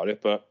thought about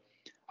it, but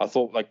I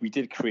thought we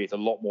did create a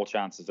lot more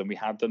chances than we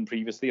had done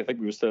previously. I think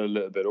we were still a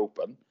little bit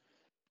open,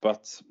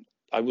 but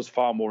I was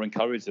far more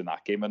encouraged in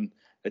that game, and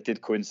it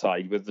did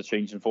coincide with the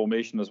change in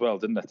formation as well,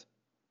 didn't it?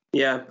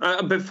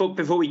 Yeah.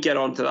 Before we get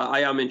on to that, I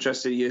am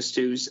interested in your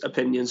Stu's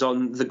opinions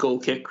on the goal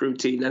kick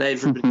routine, and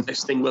everybody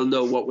listening will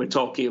know what we're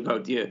talking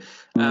about here.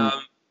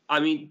 I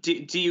mean,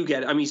 do you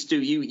get it? I mean,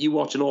 Stu, you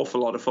watch an awful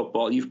lot of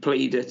football. You've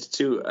played it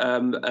to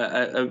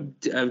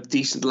a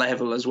decent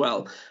level as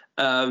well.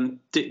 Do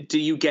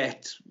you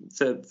get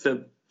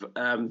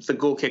the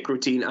goal kick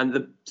routine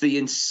and the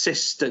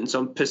insistence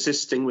on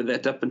persisting with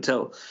it up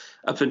until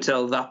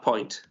that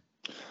point?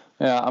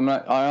 Yeah,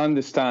 I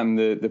understand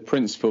the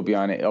principle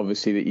behind it.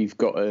 Obviously, that you've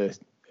got a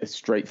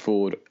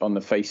straightforward, on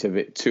the face of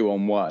it,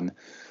 2-on-1,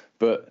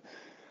 but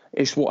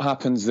it's what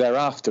happens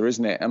thereafter,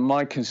 isn't it? And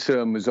my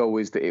concern was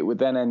always that it would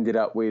then ended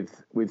up with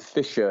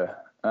Fisher.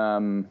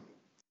 That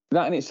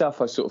in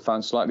itself I sort of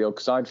found slightly odd,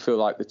 because I'd feel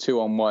like the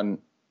 2-on-1,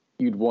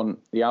 you'd want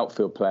the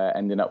outfield player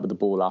ending up with the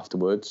ball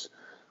afterwards,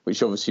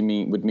 which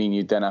obviously would mean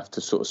you'd then have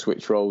to sort of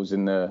switch roles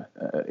in the,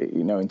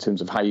 in terms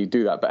of how you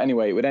do that. But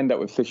anyway, it would end up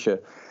with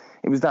Fisher.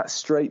 It was that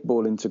straight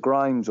ball into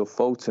Grimes or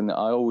Fulton that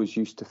I always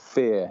used to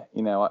fear.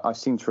 I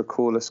seem to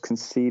recall us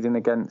conceding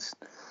against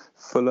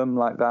Fulham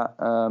like that.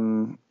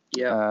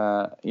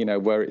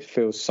 Where it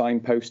feels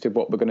signposted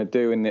what we're going to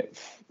do, and that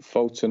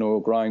Fulton or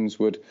Grimes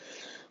would,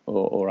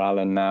 or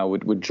Allen now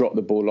would drop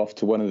the ball off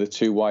to one of the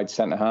two wide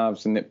centre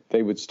halves, and that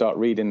they would start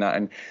reading that.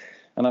 And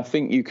I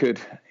think you could.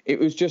 It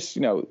was just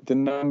the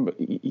number.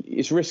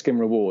 It's risk and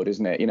reward,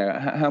 isn't it?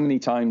 How many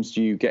times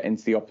do you get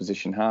into the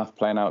opposition half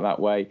playing out that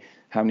way?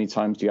 How many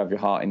times do you have your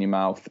heart in your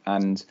mouth,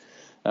 and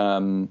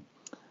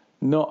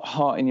not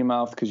heart in your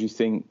mouth because you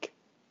think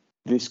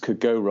this could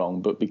go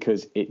wrong, but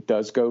because it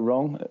does go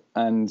wrong.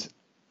 And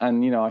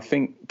I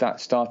think that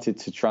started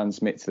to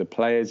transmit to the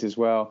players as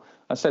well.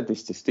 I said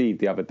this to Steve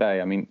the other day.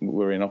 I mean,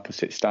 we're in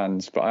opposite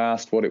stands, but I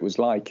asked what it was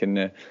like in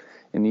the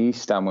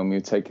East Stand when we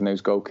were taking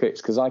those goal kicks,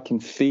 because I can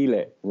feel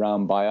it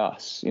round by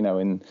us,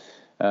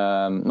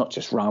 not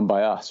just round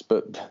by us,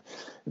 but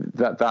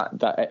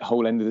that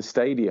whole end of the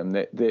stadium,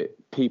 that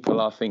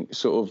people, I think,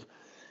 sort of,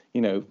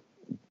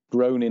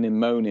 groaning and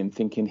moaning,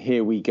 thinking,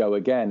 here we go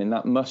again. And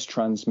that must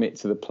transmit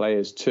to the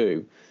players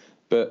too.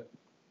 But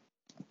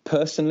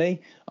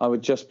personally, I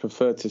would just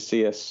prefer to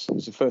see us, it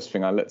was the first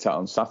thing I looked at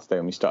on Saturday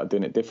when we started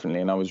doing it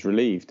differently, and I was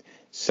relieved,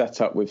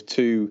 set up with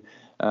two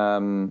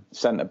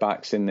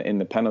centre-backs in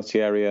the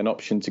penalty area, an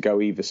option to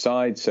go either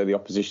side so the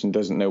opposition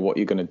doesn't know what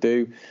you're going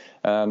to do.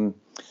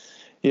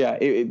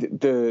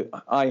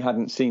 I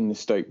hadn't seen the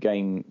Stoke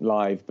game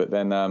live, but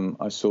then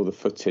I saw the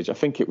footage. I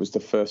think it was the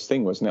first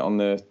thing, wasn't it,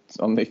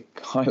 on the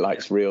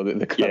highlights reel that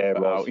the club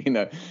put out,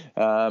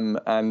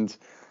 and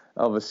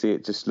obviously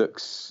it just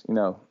looks,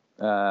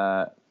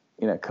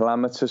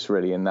 calamitous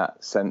really in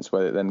that sense,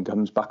 where it then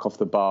comes back off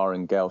the bar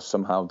and Gale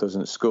somehow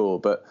doesn't score.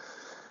 But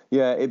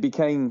yeah, it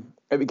became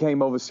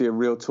obviously a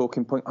real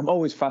talking point. I'm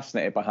always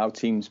fascinated by how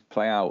teams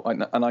play out,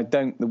 and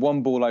the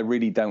one ball I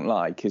really don't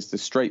like is the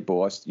straight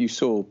ball. You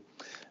saw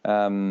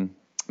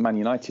Man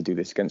United do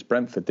this against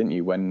Brentford, didn't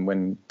you?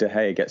 When De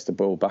Gea gets the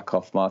ball back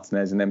off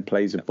Martinez and then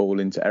plays a ball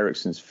into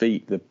Eriksen's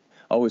feet. I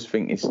always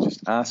think it's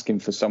just asking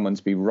for someone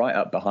to be right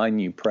up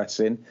behind you,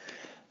 pressing.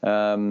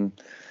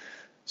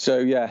 So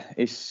yeah,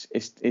 it's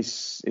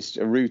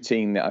a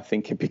routine that I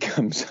think it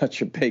becomes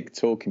such a big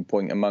talking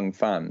point among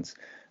fans.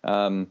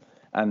 And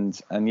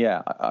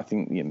yeah, I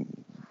think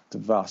the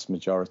vast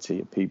majority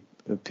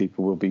of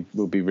people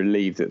will be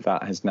relieved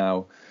that has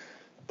now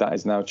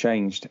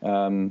changed.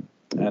 And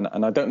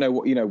I don't know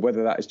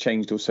whether that has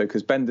changed also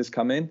because Bender's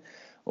come in,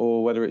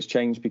 or whether it's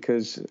changed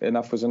because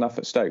enough was enough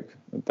at Stoke.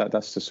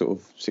 That's the sort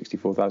of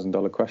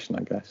 $64,000 question,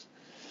 I guess.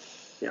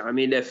 Yeah, I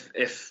mean,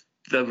 if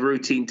the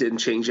routine didn't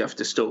change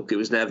after Stoke, it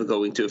was never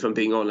going to, if I'm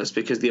being honest,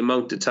 because the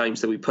amount of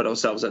times that we put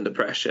ourselves under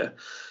pressure,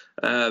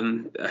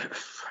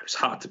 it's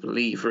hard to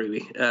believe,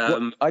 really.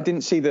 I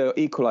didn't see the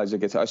equaliser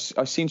get.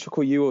 I seem to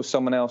recall you or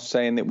someone else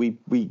saying that we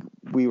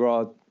were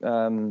our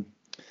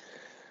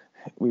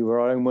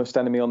own worst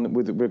enemy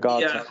with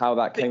regard to how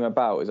that came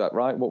about. Is that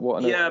right?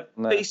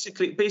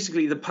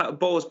 Basically, the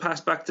ball was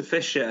passed back to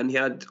Fisher, and he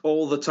had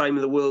all the time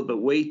in the world, but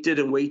waited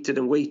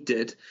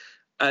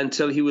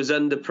until he was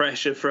under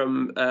pressure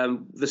from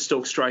the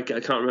Stoke striker. I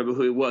can't remember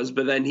who it was,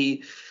 but then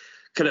he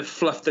kind of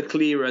fluffed the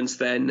clearance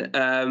then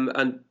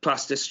and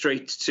passed it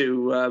straight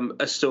to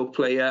a Stoke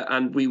player,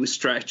 and we were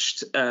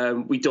stretched.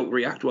 We don't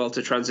react well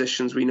to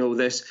transitions, we know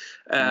this.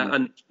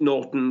 And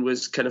Norton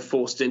was kind of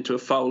forced into a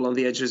foul on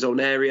the edge of his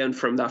own area, and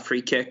from that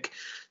free kick,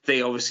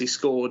 they obviously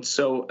scored.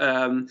 So,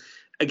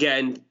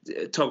 again,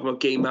 talking about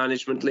game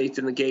management late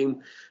in the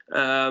game,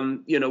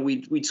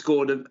 we'd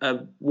scored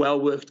a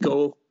well-worked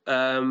goal.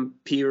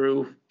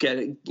 Piru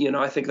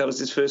I think that was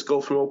his first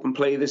goal from open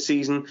play this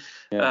season.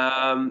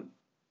 Yeah.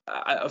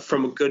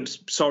 From a good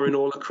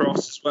Sorinola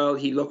cross as well.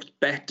 He looked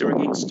better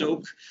against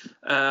Stoke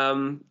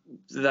than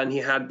he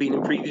had been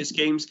in previous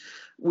games.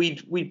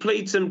 We'd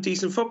played some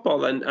decent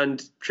football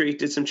and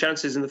created some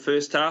chances in the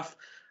first half.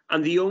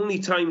 And the only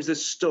times that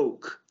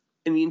Stoke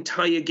in the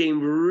entire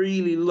game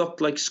really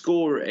looked like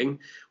scoring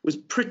was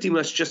pretty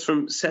much just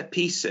from set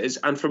pieces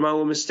and from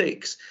our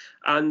mistakes.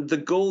 And the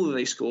goal that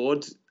they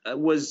scored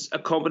was a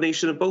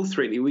combination of both,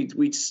 really.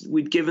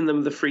 We'd given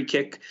them the free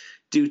kick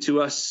due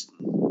to us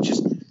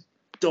just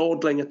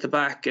dawdling at the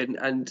back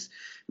and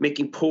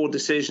making poor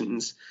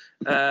decisions.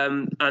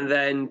 And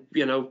then,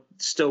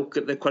 Stoke,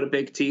 they're quite a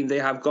big team. They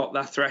have got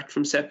that threat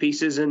from set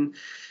pieces, and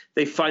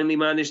they finally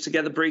managed to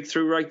get the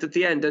breakthrough right at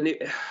the end.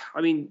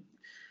 And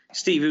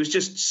Steve, it was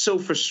just so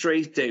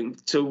frustrating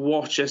to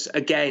watch us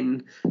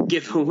again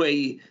give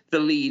away the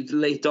lead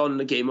late on in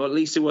the game. Or at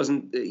least it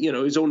wasn't, it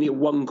was only a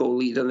 1-goal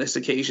lead on this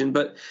occasion.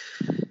 But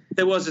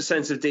there was a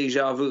sense of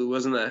deja vu,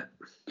 wasn't there?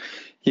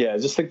 Yeah, I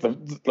just think,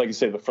 like you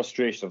say, the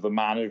frustration of the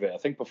manner of it. I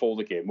think before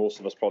the game,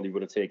 most of us probably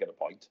would have taken a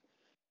point.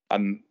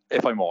 And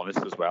if I'm honest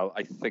as well,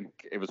 I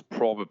think it was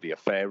probably a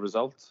fair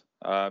result,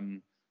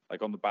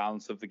 like on the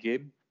balance of the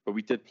game. But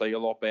we did play a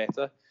lot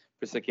better.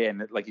 Because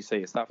again, like you say,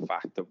 it's that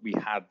fact that we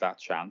had that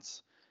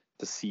chance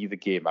to see the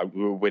game out.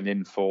 We were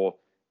winning for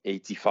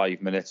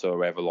 85 minutes or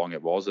however long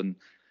it was. And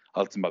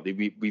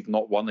ultimately, we've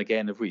not won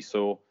again, have we?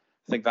 So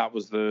I think that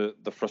was the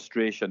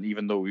frustration,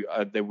 even though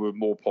there were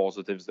more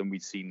positives than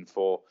we'd seen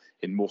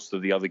in most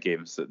of the other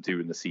games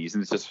during the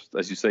season. It's just,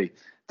 as you say,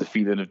 the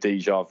feeling of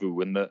deja vu,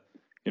 and that,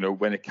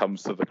 when it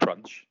comes to the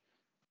crunch,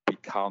 we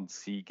can't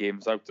see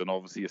games out, and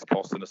obviously it's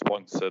costing us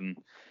points. And,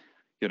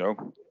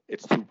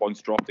 it's 2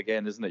 points dropped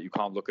again, isn't it? You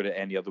can't look at it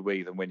any other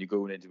way than when you're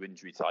going into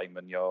injury time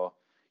and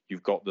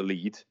you've got the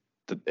lead.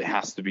 It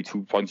has to be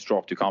 2 points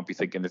dropped. You can't be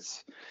thinking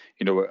it's,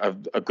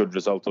 a good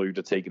result, or you'd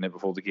have taken it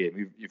before the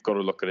game. You've got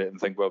to look at it and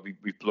think, well,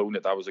 we've blown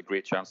it. That was a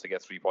great chance to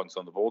get 3 points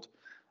on the board,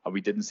 and we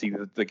didn't see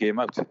the game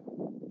out.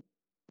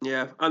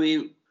 Yeah,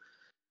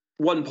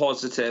 one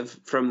positive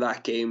from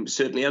that game,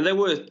 certainly, and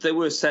there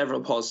were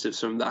several positives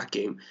from that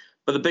game.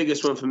 But the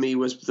biggest one for me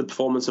was the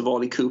performance of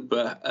Ollie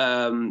Cooper.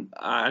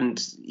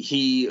 And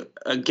he,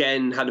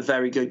 again, had a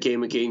very good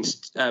game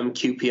against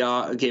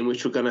QPR, a game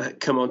which we're going to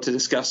come on to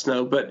discuss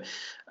now. But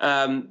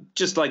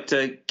just like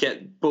to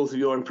get both of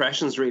your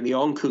impressions, really,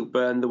 on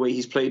Cooper and the way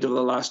he's played over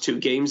the last 2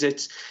 games.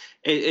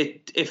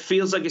 It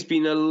feels like it's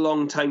been a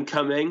long time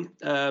coming,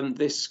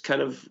 this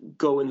kind of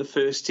go in the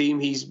first team.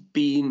 He's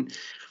been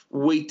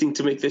waiting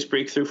to make this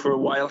breakthrough for a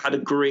while. Had a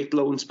great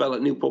loan spell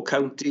at Newport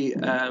County,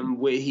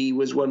 where he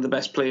was one of the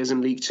best players in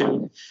League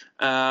Two,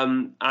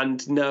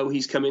 and now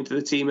he's come into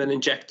the team and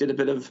injected a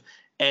bit of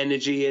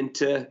energy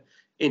into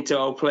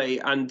our play.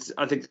 And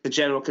I think the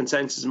general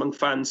consensus among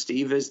fans,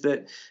 Steve, is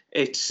that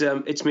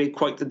it's made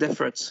quite the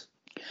difference.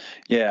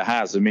 Yeah, it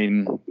has.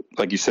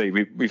 Like you say,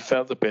 we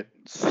felt a bit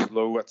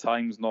slow at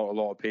times, not a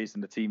lot of pace in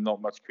the team,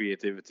 not much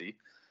creativity.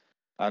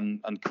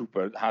 And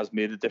Cooper has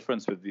made a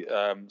difference with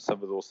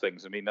some of those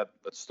things. At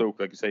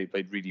Stoke, like you say, he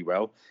played really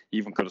well. He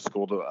even could have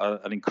scored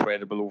an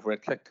incredible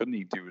overhead kick, couldn't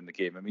he, during the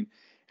game?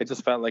 It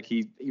just felt like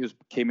he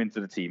came into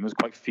the team, was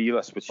quite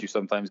fearless, which you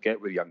sometimes get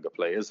with younger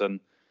players.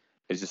 And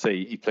as you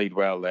say, he played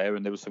well there,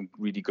 and there was some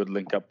really good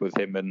link up with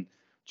him and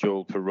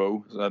Joel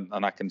Perreault,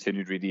 and that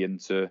continued really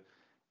into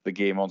the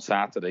game on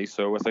Saturday.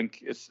 So I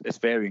think it's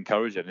very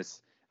encouraging. It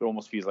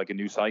almost feels like a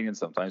new signing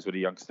sometimes when a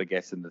youngster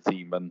gets in the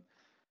team and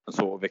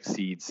sort of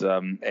exceeds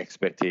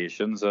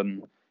expectations.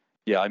 And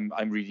yeah,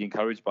 I'm really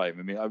encouraged by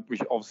him.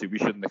 Obviously we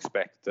shouldn't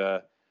expect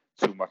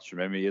too much from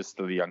him. He is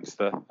still a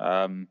youngster,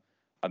 and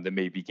there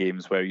may be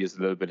games where he is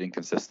a little bit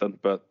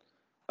inconsistent, but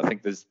I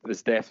think there's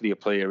definitely a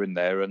player in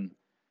there. And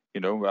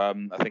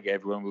I think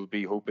everyone will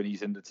be hoping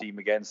he's in the team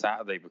again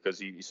Saturday, because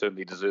he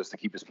certainly deserves to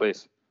keep his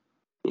place.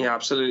 Yeah,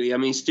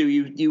 absolutely. Stu,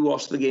 you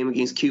watched the game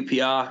against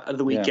QPR at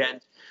the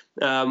weekend.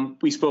 Yeah.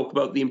 We spoke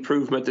about the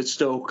improvement at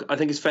Stoke. I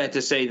think it's fair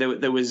to say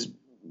that there was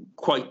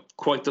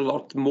quite a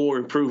lot more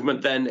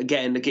improvement than,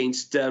 again,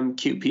 against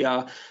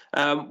QPR.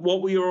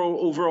 What were your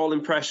overall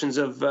impressions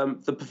of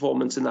the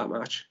performance in that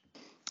match?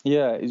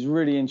 Yeah, it was a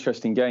really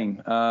interesting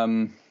game.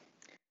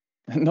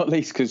 Not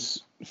least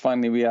because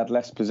finally we had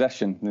less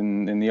possession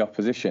than the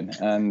opposition,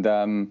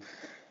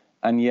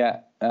 and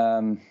yet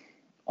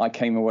I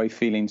came away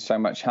feeling so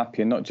much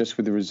happier, not just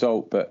with the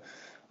result, but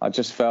I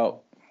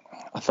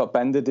felt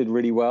Bender did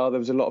really well. There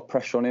was a lot of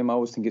pressure on him. I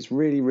always think it's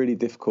really, really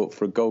difficult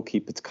for a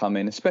goalkeeper to come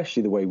in,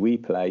 especially the way we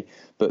play,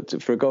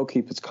 but for a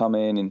goalkeeper to come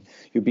in and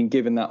you've been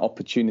given that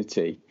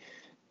opportunity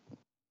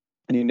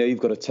and you've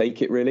got to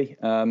take it, really.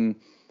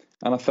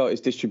 And I felt his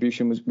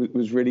distribution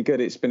was really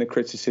good. It's been a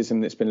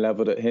criticism that's been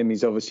levelled at him.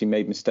 He's obviously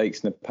made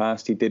mistakes in the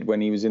past. He did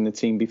when he was in the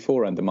team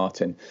before under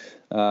Martin.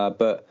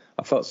 But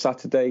I felt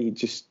Saturday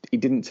he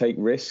didn't take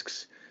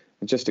risks.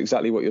 Just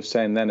exactly what you're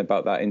saying then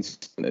about that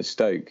incident at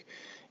Stoke.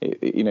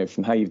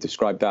 From how you've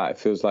described that, it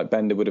feels like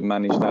Bender would have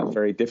managed that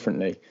very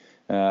differently.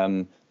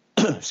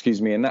 Excuse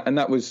me. And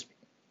that was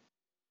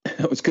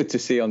good to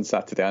see on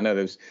Saturday. I know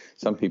there was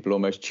some people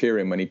almost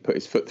cheering when he put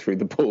his foot through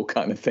the ball,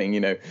 kind of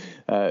thing.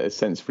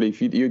 Sensibly,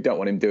 you don't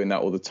want him doing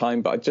that all the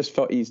time. But I just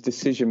felt his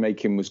decision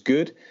making was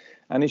good,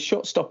 and his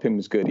shot stopping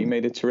was good. He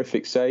made a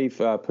terrific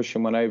save,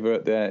 pushing one over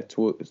at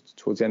towards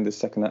the end of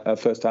the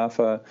first half,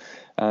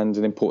 and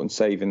an important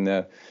save in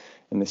the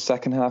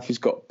second half. He's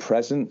got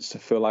presence. I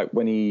feel like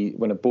when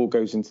a ball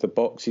goes into the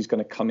box, he's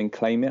going to come and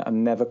claim it.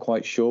 I'm never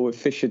quite sure. If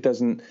Fisher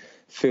doesn't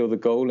feel the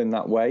goal in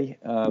that way,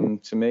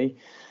 to me.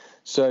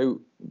 So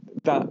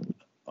that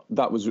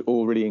that was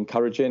all really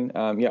encouraging.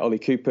 Ollie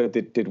Cooper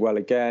did well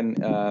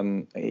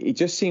again. He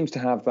just seems to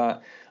have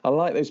that. I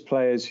like those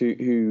players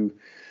who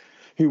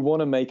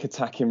want to make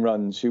attacking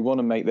runs, who want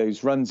to make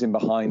those runs in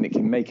behind that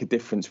can make a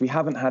difference. We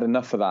haven't had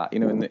enough of that,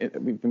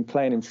 we've been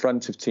playing in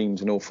front of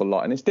teams an awful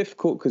lot, and it's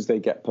difficult because they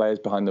get players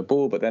behind the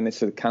ball. But then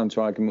it's a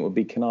counter argument would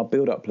be, can our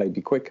build-up play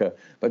be quicker?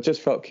 But I just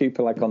felt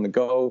Cooper, like on the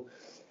goal,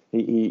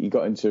 he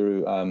got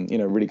into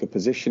a really good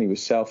position. He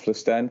was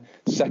selfless then.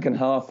 Second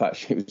half,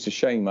 actually, it was a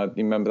shame. I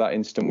remember that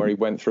instant where he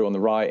went through on the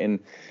right and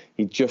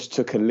he just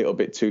took a little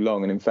bit too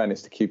long. And in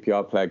fairness, the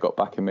QPR player got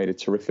back and made a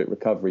terrific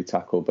recovery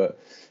tackle,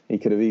 but he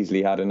could have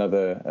easily had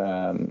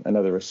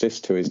another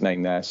assist to his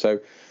name there.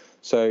 So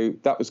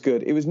that was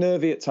good. It was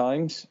nervy at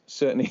times,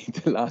 certainly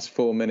the last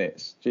 4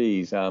 minutes.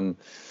 Geez. I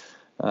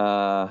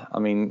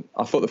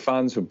thought the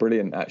fans were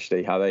brilliant,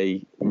 actually, how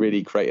they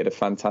really created a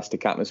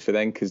fantastic atmosphere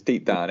then, because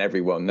deep down,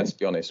 everyone, let's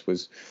be honest,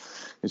 was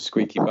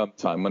squeaky bum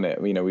time, wasn't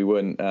it? We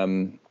weren't,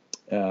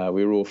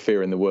 we were all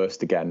fearing the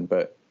worst again,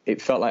 but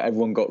it felt like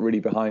everyone got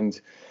really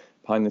behind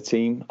the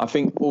team. I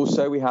think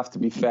also we have to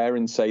be fair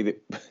and say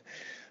that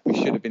we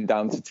should have been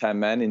down to 10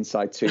 men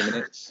inside 2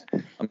 minutes.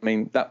 I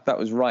mean, that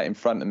was right in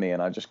front of me,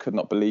 and I just could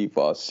not believe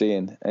what I was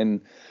seeing.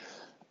 And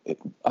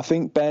I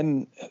think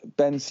Ben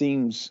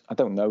seems, I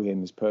don't know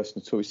him as a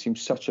person at all, he seems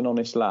such an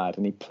honest lad,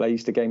 and he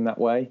plays the game that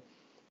way.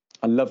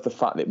 I love the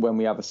fact that when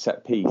we have a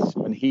set piece,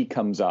 when he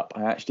comes up,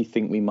 I actually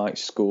think we might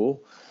score.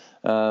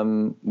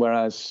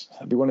 Whereas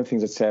that'd be one of the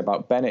things I'd say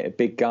about Bennett, a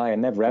big guy. I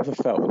never ever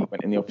felt when he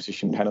went in the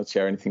opposition penalty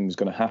area anything was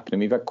going to happen.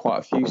 And we've had quite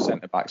a few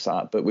centre-backs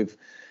like that, but with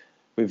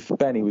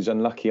Ben, he was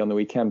unlucky on the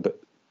weekend.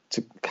 But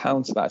to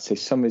counter that, say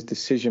some of his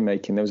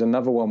decision-making, there was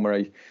another one where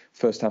he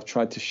first half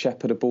tried to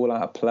shepherd a ball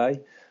out of play.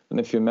 And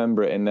if you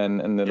remember it, and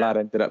the lad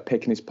ended up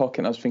picking his pocket.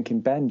 And I was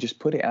thinking, Ben, just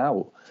put it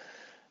out.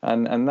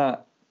 And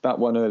that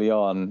one early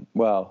on,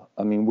 well,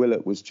 I mean,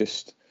 Willett was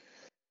just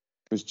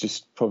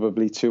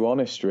probably too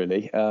honest,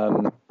 really.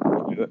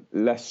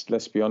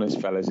 Let's be honest,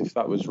 fellas. If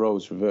that was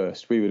roles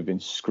reversed, we would have been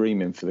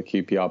screaming for the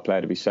QPR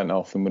player to be sent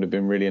off, and would have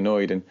been really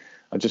annoyed. And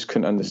I just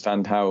couldn't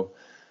understand how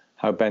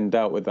Ben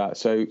dealt with that.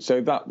 So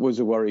that was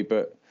a worry.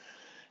 But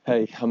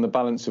hey, on the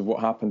balance of what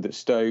happened at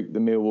Stoke, the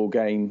Millwall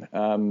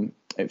game,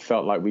 it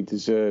felt like we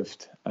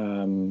deserved,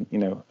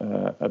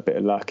 a bit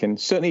of luck. And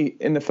certainly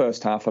in the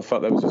first half, I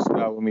felt there was a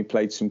spell when we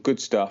played some good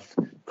stuff,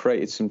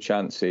 created some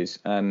chances,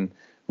 and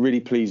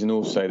really pleasing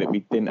also that we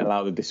didn't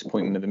allow the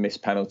disappointment of the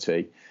missed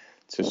penalty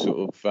to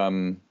sort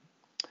of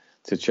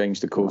to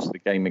change the course of the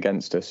game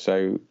against us.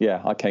 So,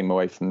 yeah, I came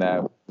away from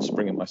there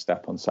springing my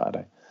step on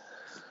Saturday.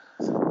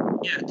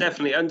 Yeah,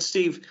 definitely. And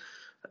Steve,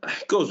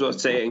 goes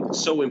without saying,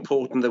 so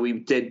important that we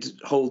did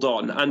hold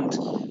on. And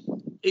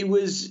it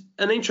was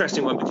an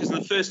interesting one because in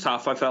the first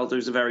half, I felt it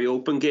was a very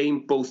open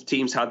game. Both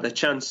teams had their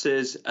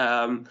chances.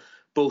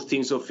 Both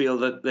teams will feel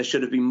that there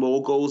should have been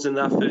more goals in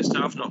that first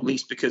half, not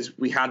least because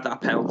we had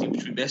that penalty,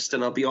 which we missed.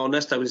 And I'll be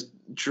honest, I was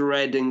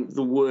dreading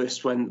the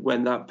worst when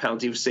that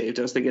penalty was saved.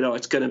 I was thinking,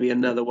 it's going to be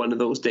another one of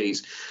those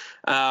days.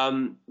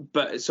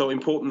 But it's so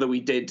important that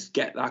we did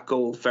get that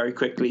goal very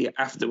quickly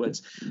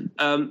afterwards.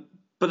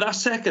 But that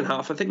second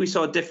half, I think we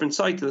saw a different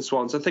side to the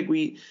Swans. I think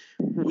we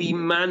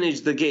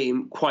managed the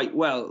game quite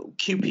well.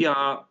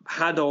 QPR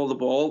had all the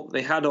ball.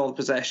 They had all the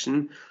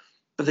possession.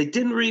 But they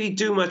didn't really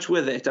do much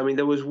with it. I mean,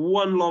 there was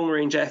one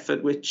long-range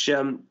effort which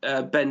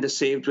Bender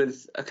saved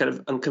with a kind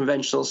of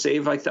unconventional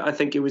save. I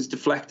think it was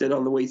deflected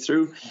on the way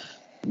through.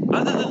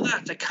 Other than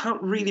that, I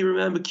can't really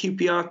remember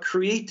QPR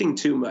creating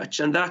too much.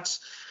 And that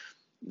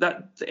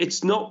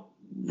it's not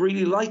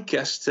really like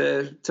us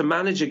to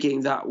manage a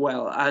game that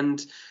well.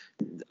 And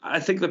I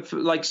think that,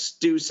 like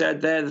Stu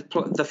said there,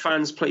 the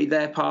fans played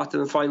their part in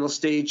the final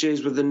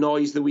stages with the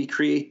noise that we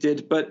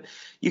created. But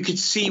you could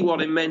see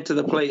what it meant to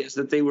the players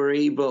that they were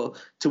able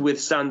to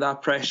withstand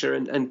that pressure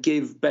and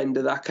give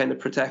Bender that kind of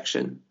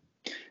protection.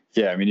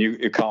 Yeah, I mean,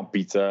 you can't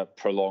beat a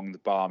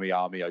prolonged Barmy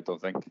army, I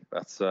don't think.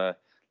 That's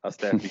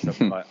definitely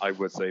something I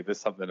would say. There's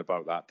something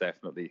about that,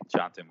 definitely,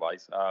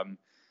 chanting-wise.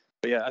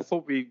 But yeah, I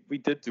thought we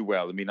did do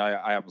well. I mean,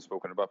 I haven't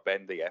spoken about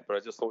Bender yet, but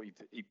I just thought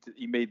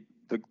he made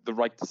the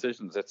right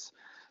decisions.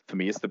 For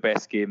me, it's the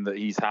best game that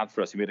he's had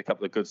for us. He made a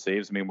couple of good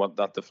saves. I mean,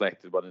 that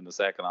deflected one in the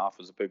second half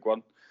was a big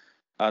one.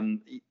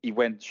 And he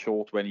went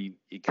short when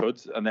he could,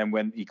 and then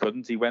when he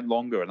couldn't, he went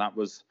longer, and that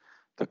was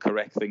the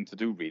correct thing to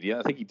do, really.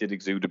 I think he did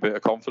exude a bit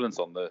of confidence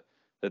on the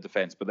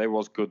defence, but there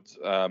was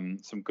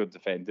some good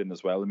defending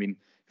as well. I mean,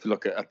 if you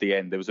look at the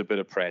end, there was a bit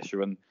of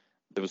pressure, and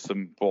there was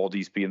some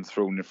bodies being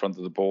thrown in front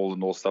of the ball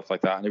and all stuff like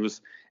that. And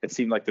it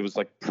seemed like there was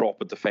like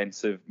proper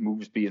defensive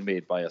moves being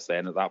made by us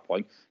then at that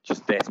point,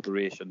 just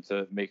desperation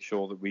to make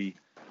sure that we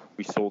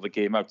saw the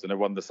game out. And I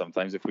wonder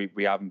sometimes if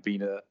we haven't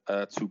been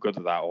too good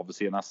at that,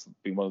 obviously, and that's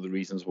been one of the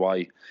reasons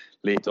why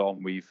later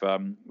on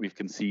we've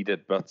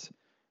conceded. But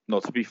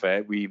not to be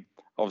fair, I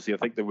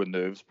think there were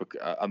nerves,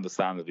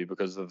 understandably,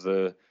 because of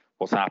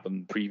what's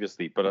happened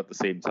previously. But at the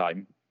same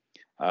time,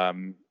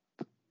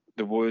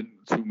 there weren't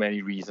too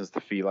many reasons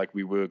to feel like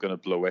we were going to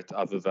blow it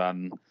other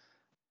than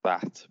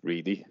that,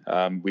 really.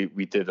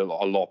 We did a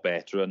lot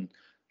better, and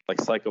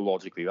like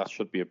psychologically, that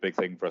should be a big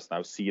thing for us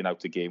now, seeing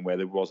out a game where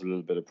there was a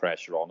little bit of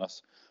pressure on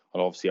us.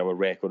 And obviously our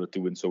record of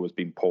doing so has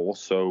been poor.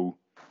 So,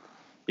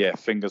 yeah,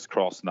 fingers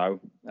crossed now.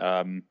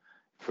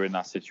 If we're in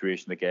that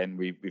situation again,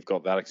 we've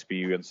got that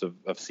experience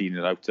of seeing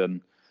it out,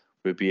 and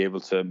we'll be able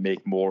to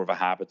make more of a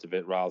habit of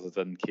it rather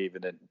than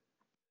caving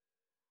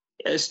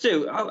in.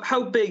 Stu,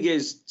 how big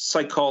is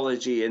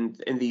psychology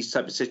in these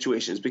type of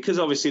situations? Because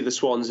obviously the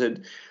Swans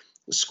had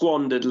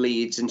squandered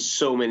leads in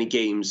so many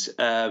games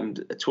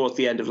towards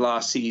the end of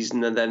last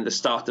season and then the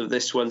start of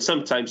this one,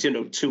 sometimes,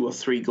 2 or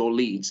 3 goal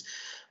leads.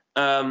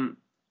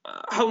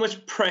 How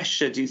much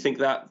pressure do you think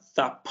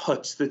that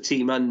puts the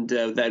team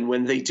under then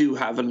when they do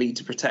have a lead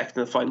to protect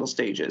in the final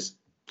stages?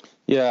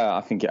 Yeah,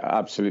 I think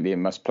absolutely it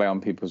must play on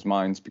people's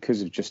minds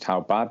because of just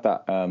how bad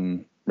that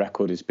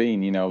record has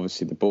been.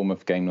 Obviously the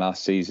Bournemouth game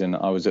last season,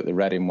 I was at the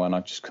Reading one. I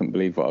just couldn't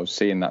believe what I was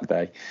seeing that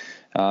day.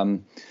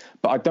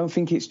 But I don't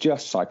think it's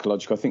just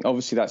psychological. I think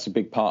obviously that's a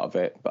big part of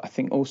it. But I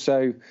think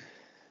also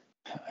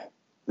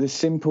the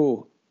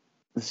simple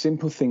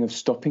thing of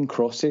stopping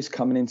crosses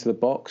coming into the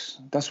box,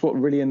 that's what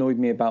really annoyed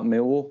me about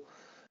Millwall.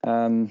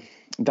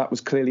 That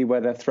was clearly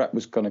where their threat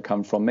was going to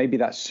come from. Maybe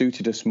that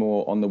suited us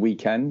more on the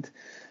weekend,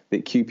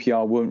 that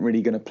QPR weren't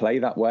really going to play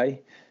that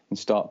way and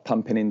start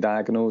pumping in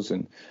diagonals.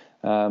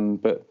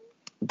 But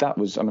that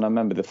was, I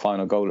remember the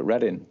final goal at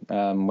Reading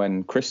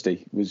when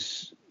Christie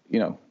was,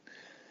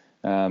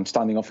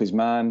 standing off his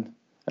man,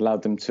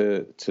 allowed them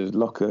to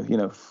lock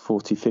a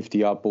 40,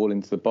 50-yard ball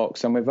into the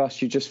box. And with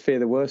us, you just fear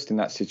the worst in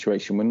that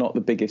situation. We're not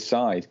the biggest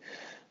side.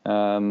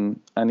 And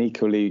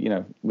equally,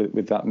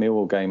 with that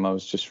Millwall game, I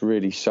was just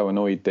really so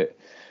annoyed that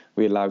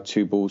we allowed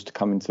 2 balls to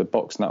come into the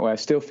box in that way. I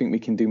still think we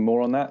can do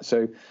more on that.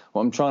 So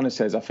what I'm trying to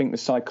say is I think the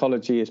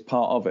psychology is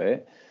part of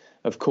it.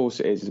 Of course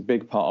it is, it's a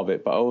big part of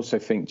it. But I also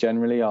think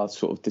generally our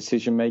sort of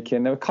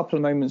decision-making, there were a couple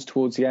of moments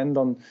towards the end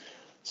on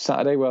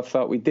Saturday where I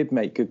felt we did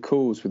make good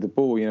calls with the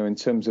ball, in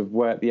terms of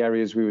where the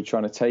areas we were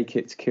trying to take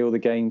it, to kill the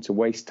game, to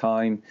waste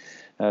time,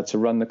 to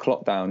run the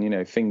clock down,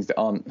 things that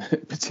aren't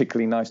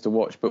particularly nice to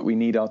watch, but we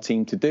need our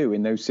team to do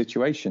in those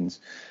situations.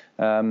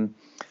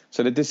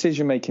 So the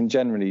decision-making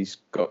generally has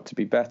got to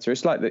be better.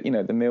 It's like the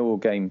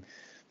Millwall game,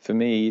 for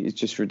me, is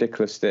just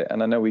ridiculous.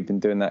 And I know we've been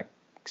doing that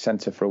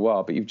centre for a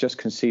while, but you've just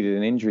conceded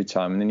an injury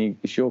time, and then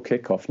it's your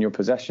kick-off and your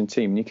possession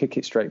team, and you kick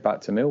it straight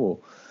back to Millwall.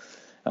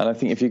 And I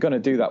think if you're going to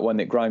do that one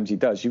that Grimesy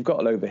does, you've got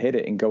to overhit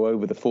it and go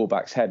over the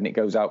fullback's head and it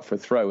goes out for a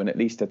throw, and at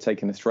least they're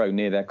taking a throw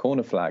near their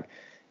corner flag.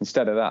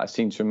 Instead of that, I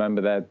seem to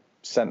remember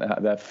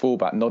their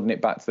fullback nodding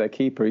it back to their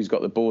keeper. He's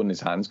got the ball in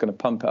his hands, going to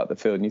pump it up the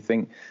field, and you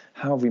think,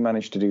 how have we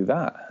managed to do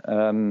that?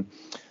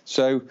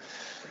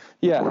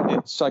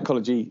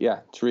 Psychology,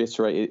 to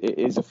reiterate, it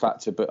is a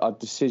factor, but our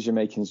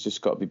decision-making has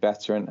just got to be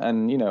better.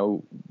 And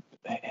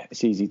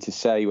it's easy to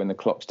say when the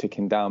clock's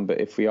ticking down,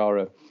 but if we are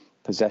a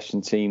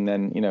possession team,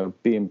 then,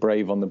 being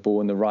brave on the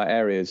ball in the right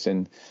areas.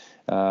 And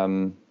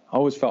I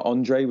always felt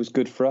Andre was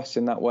good for us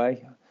in that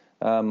way.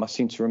 I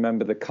seem to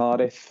remember the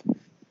Cardiff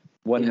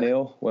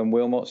 1-0 when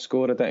Wilmot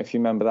scored. I don't know if you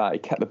remember that. He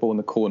kept the ball in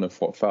the corner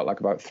for what felt like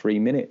about 3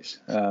 minutes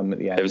at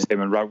the end. It was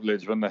him and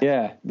Routledge, wasn't it?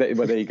 Yeah.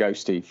 Well, there you go,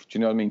 Steve. Do you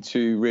know what I mean?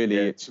 2 really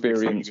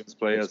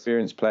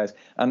experienced players.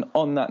 And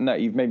on that note,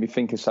 you've made me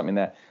think of something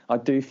there. I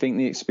do think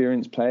the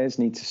experienced players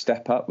need to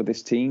step up with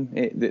this team.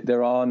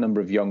 There are a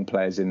number of young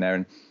players in there,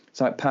 and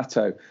it's like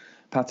Pato.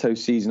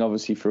 Pato's season,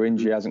 obviously, for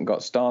injury hasn't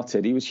got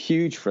started. He was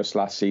huge for us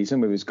last season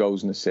with his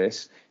goals and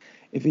assists.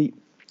 If he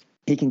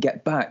can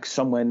get back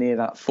somewhere near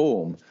that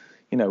form,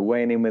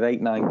 weighing in with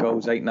 8-9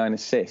 goals, 8-9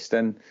 assists,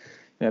 then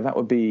that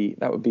would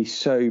be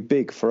so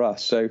big for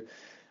us. So,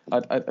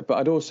 but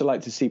I'd also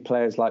like to see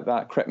players like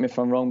that. Correct me if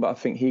I'm wrong, but I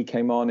think he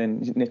came on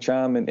in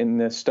Nicham in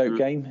the Stoke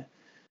game,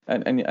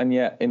 and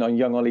yet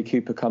young Ollie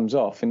Cooper comes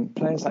off, and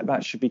players like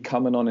that should be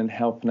coming on and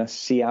helping us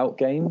see out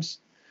games,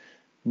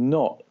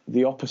 not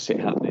the opposite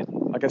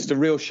happening. I guess the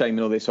real shame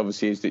in all this,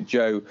 obviously, is that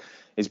Joe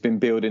has been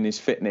building his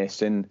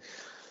fitness, and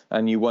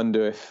you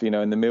wonder if, in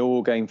the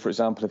Millwall game, for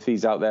example, if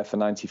he's out there for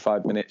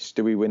 95 minutes,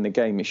 do we win the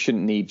game? It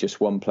shouldn't need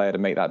just one player to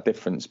make that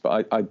difference.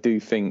 But I do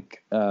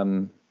think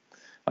someone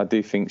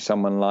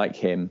like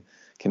him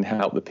can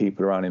help the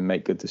people around him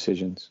make good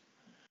decisions.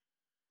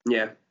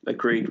 Yeah,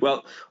 agreed.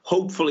 Well,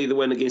 hopefully the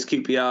win against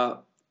QPR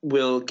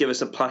will give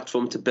us a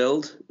platform to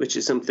build, which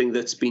is something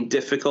that's been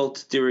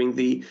difficult during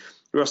the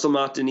Russell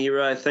Martin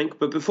era, I think.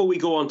 But before we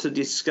go on to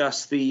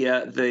discuss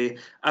the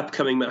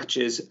upcoming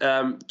matches,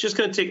 just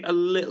going to take a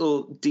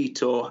little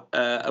detour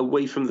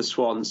away from the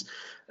Swans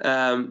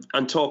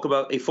and talk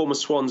about a former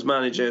Swans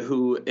manager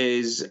who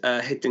is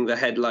hitting the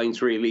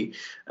headlines, really.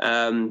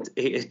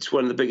 It's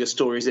one of the biggest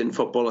stories in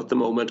football at the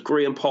moment.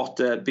 Graham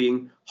Potter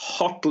being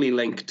hotly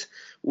linked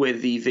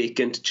with the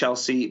vacant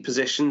Chelsea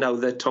position now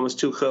that Thomas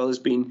Tuchel has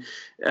been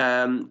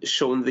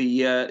shown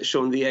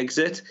the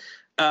exit.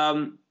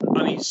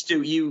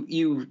 Stu,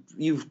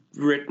 you've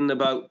written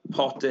about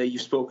Potter,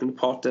 you've spoken to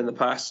Potter in the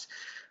past.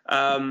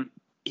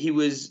 He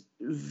was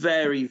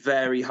very,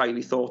 very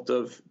highly thought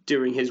of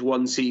during his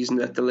one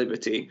season at the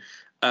Liberty.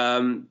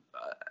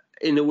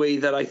 in a way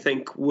that I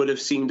think would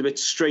have seemed a bit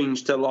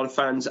strange to a lot of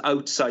fans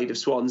outside of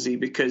Swansea,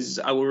 because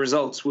our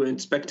results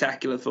weren't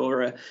spectacular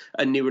for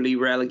a newly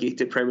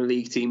relegated Premier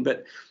League team.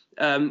 But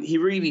he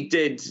really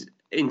did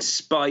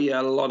inspire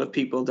a lot of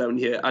people down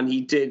here, and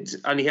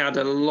he had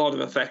a lot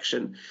of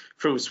affection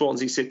from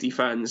Swansea City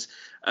fans.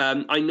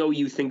 I know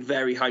you think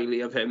very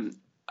highly of him.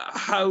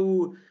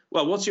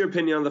 What's your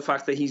opinion on the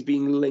fact that he's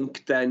being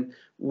linked then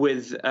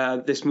with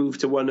this move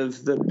to one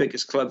of the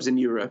biggest clubs in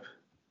Europe?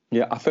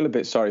 Yeah, I feel a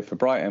bit sorry for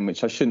Brighton,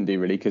 which I shouldn't do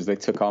really, because they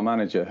took our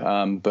manager.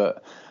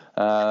 But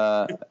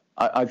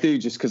I do,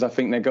 just because I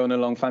think they're going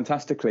along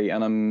fantastically,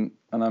 and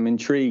I'm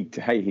intrigued.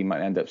 Hey, he might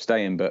end up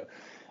staying, but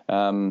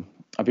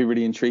I'd be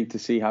really intrigued to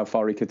see how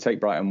far he could take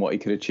Brighton, what he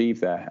could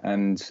achieve there,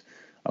 and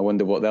I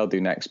wonder what they'll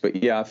do next.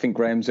 But yeah, I think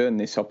Graham's earned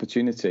this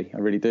opportunity. I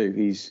really do.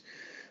 He's,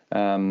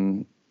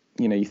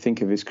 you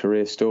think of his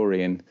career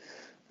story and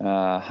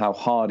how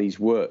hard he's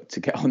worked to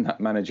get on that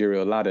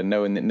managerial ladder,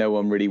 knowing that no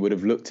one really would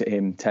have looked at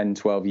him 10,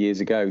 12 years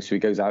ago. So he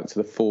goes out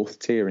to the 4th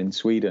tier in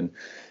Sweden,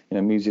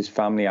 moves his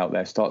family out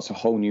there, starts a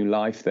whole new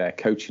life there,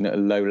 coaching at a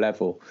low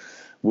level,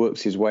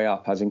 works his way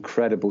up, has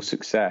incredible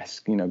success,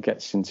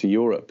 gets into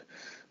Europe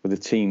with a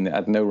team that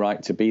had no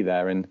right to be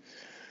there. And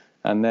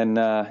then,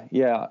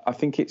 I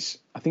think it's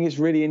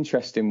really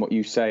interesting what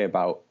you say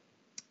about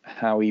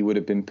how he would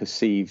have been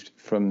perceived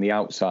from the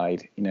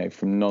outside,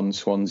 from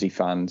non-Swansea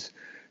fans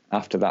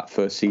after that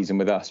first season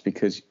with us,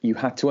 because you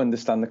had to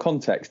understand the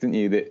context, didn't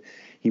you? That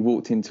he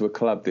walked into a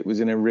club that was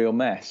in a real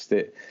mess,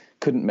 that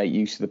couldn't make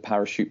use of the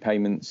parachute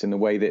payments in the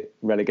way that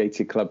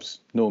relegated clubs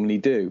normally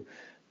do.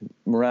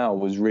 Morale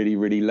was really,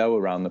 really low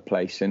around the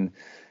place. And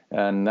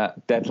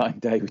that deadline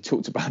day, we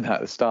talked about that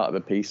at the start of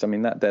the piece. I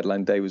mean, that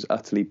deadline day was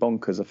utterly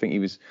bonkers. I think he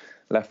was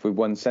left with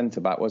one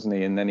centre-back, wasn't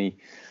he? And then he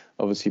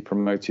obviously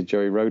promoted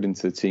Joey Rodon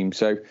to the team.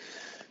 So,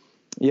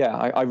 yeah,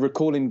 I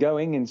recall him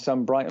going, and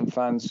some Brighton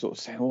fans sort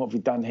of saying, what have we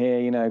done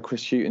here?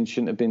 Chris Hughton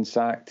shouldn't have been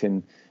sacked.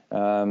 And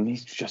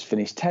he's just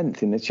finished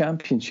 10th in the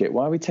Championship.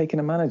 Why are we taking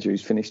a manager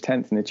who's finished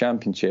 10th in the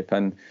Championship?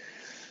 And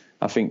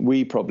I think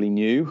we probably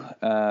knew,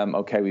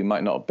 we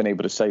might not have been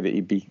able to say that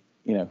he'd be,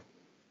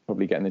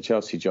 probably getting the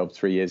Chelsea job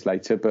 3 years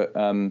later, but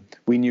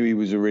we knew he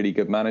was a really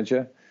good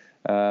manager,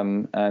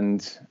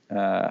 and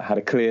had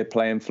a clear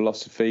playing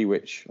philosophy,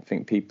 which I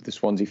think the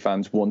Swansea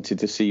fans wanted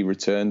to see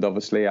returned,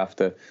 obviously,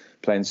 after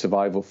playing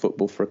survival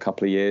football for a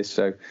couple of years.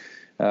 So,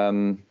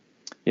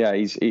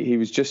 he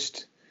was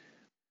just...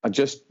 I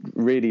just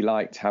really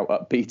liked how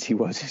upbeat he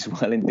was as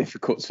well in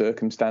difficult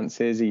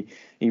circumstances. He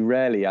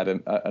rarely had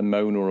a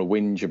moan or a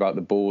whinge about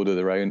the board or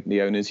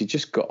the owners. He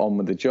just got on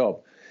with the job.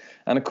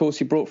 And, of course,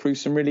 he brought through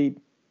some really,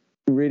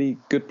 really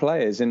good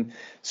players. And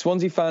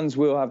Swansea fans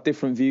will have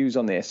different views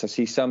on this. I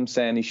see some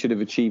saying he should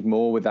have achieved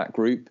more with that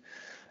group.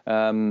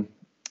 And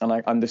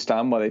I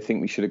understand why they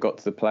think we should have got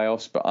to the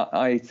playoffs. But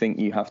I think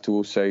you have to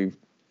also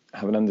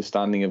have an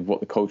understanding of what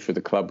the culture of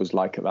the club was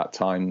like at that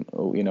time,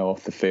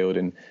 off the field,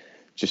 and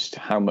just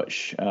how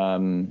much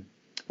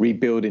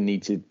rebuilding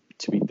needed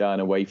to be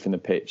done away from the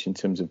pitch in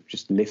terms of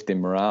just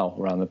lifting morale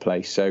around the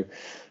place. So,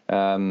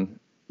 McBurney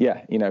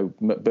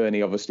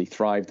obviously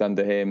thrived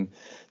under him.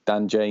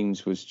 Dan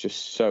James was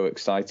just so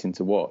exciting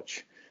to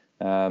watch.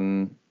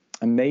 And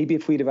maybe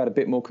if we'd have had a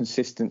bit more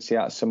consistency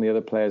out of some of the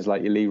other players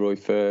like your Leroy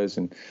Furs,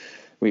 and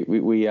we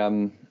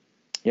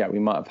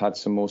might have had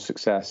some more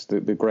success.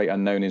 The great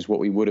unknown is what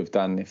we would have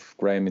done if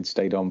Graham had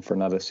stayed on for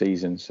another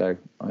season. So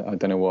I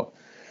don't know what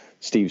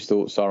Steve's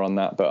thoughts are on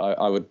that, but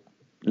I would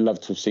love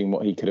to have seen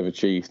what he could have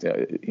achieved,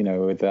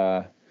 with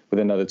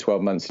another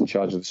 12 months in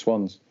charge of the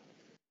Swans.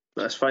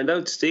 Let's find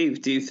out,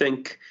 Steve. Do you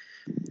think,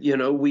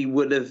 we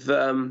would have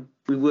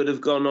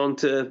gone on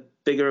to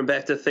bigger and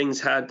better things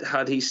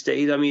had he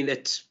stayed? I mean,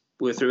 it's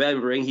worth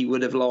remembering he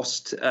would have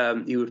lost.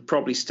 He would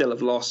probably still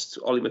have lost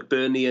Ollie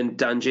McBurney and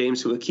Dan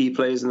James, who were key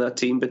players in that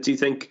team. But do you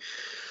think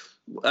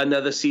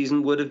another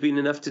season would have been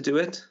enough to do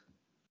it?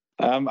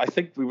 I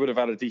think we would have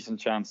had a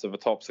decent chance of a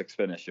top 6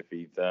 finish if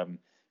he'd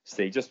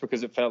stayed, just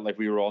because it felt like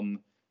we were on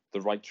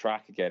the right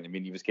track again. I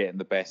mean, he was getting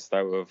the best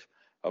out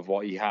of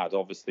what he had.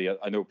 Obviously,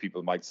 I know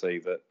people might say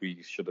that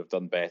we should have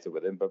done better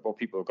with him, but what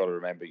people have got to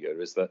remember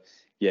here is that,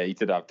 yeah, he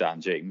did have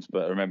Dan James,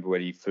 but I remember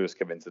when he first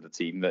came into the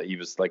team that he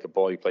was like a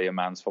boy playing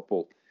man's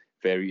football,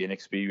 very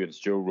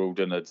inexperienced. Joe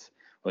Rodon had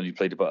only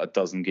played about a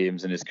dozen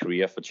games in his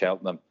career for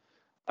Cheltenham.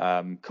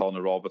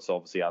 Connor Roberts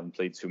obviously hadn't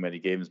played too many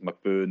games.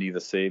 McBurney the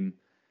same.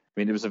 I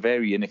mean, it was a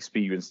very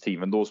inexperienced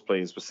team, and those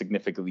players were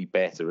significantly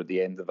better at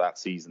the end of that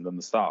season than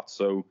the start.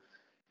 So,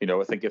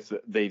 I think if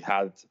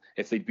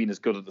they'd been as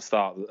good at the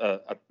start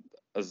at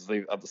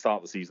the start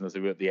of the season as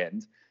they were at the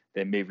end,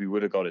 then maybe we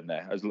would have got in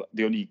there.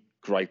 The only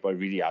gripe I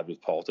really had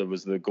with Potter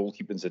was the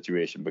goalkeeping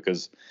situation,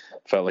 because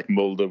it felt like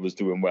Mulder was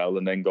doing well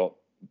and then got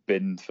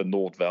binned for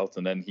Nordveld,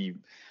 and then he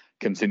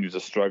continued to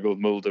struggle.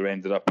 Mulder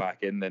ended up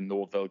back in, then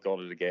Nordveld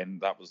got it again.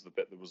 That was the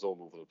bit that was all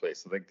over the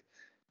place. I think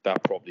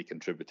that probably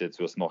contributed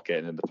to us not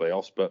getting in the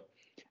playoffs, but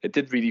it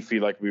did really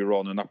feel like we were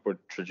on an upward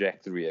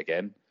trajectory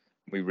again.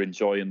 We were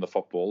enjoying the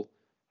football,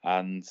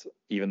 and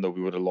even though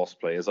we would have lost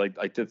players, I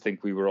did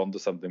think we were onto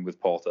something with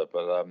Potter.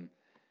 But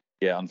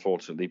yeah,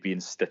 unfortunately being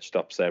stitched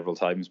up several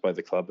times by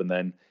the club and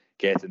then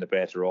getting a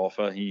better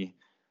offer, he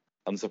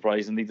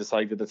unsurprisingly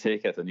decided to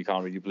take it, and you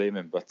can't really blame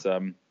him. But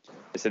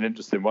it's an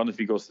interesting one. If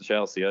he goes to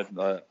Chelsea,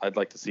 I'd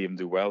like to see him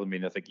do well. I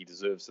mean, I think he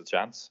deserves the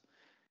chance.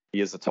 He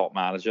is a top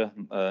manager.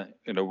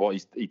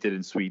 What he did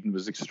in Sweden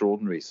was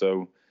extraordinary.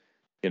 So,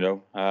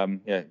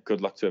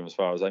 good luck to him as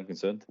far as I'm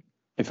concerned.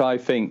 If I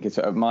think it's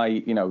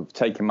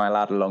taking my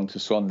lad along to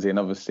Swansea, and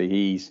obviously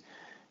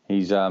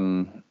he's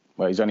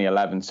only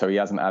 11, so he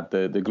hasn't had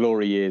the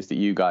glory years that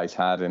you guys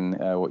had and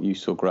what you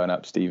saw growing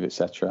up, Steve,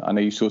 etc. I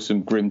know you saw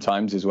some grim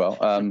times as well.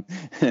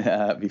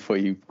 Before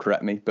you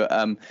correct me, but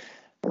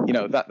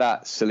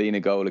that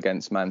Selena goal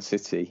against Man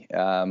City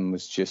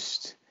was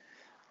just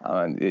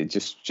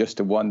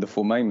a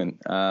wonderful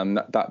moment.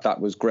 That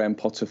was Graham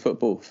Potter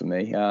football for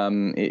me.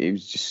 It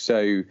was just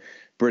so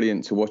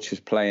brilliant to watch us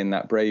playing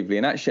that bravely.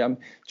 And actually,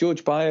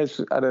 George Byers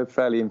had a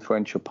fairly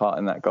influential part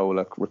in that goal.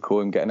 I recall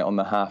him getting it on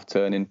the half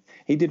turn, and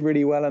he did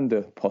really well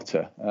under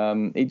Potter.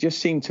 It just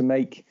seemed to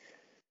make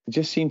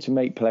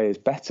players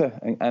better.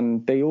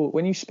 And they all,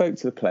 when you spoke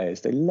to the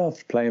players, they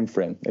loved playing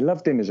for him. They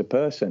loved him as a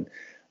person.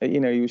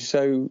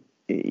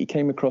 He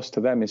came across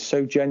to them as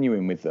so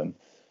genuine with them.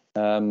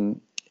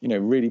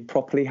 Really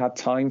properly had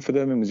time for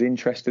them and was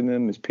interested in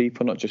them as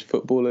people, not just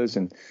footballers.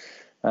 And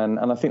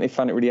I think they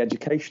found it really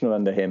educational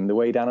under him, the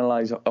way he'd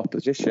analyse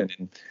opposition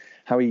and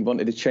how he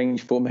wanted to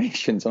change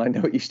formations. And I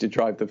know it used to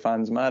drive the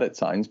fans mad at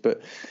times,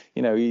 but,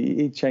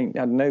 he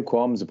had no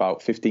qualms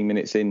about 15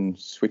 minutes in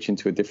switching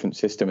to a different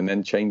system and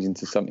then changing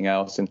to something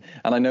else. And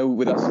I know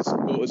with us as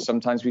supporters,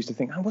 sometimes we used to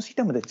think, what's he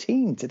done with the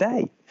team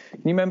today?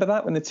 Can you remember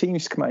that when the team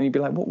used to come out and you'd be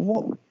like,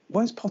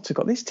 where's Potter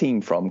got this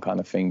team from, kind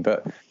of thing?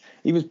 But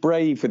he was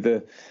brave with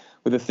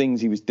the things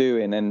he was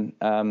doing. And,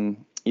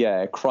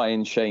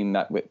 crying shame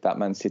that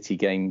Man City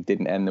game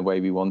didn't end the way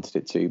we wanted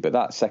it to. But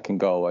that second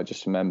goal, I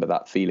just remember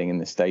that feeling in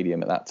the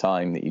stadium at that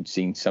time that you'd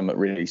seen something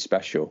really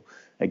special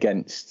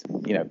against,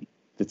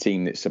 the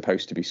team that's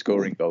supposed to be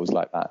scoring goals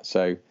like that.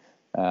 So,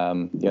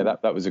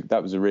 that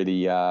was a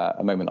really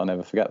a moment I'll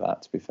never forget.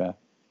 That, to be fair,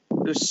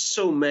 there's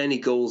so many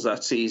goals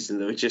that season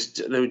that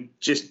were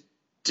just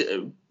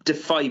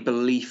defy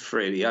belief.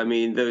 Really, I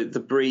mean, the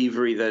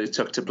bravery that it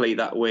took to play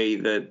that way,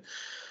 the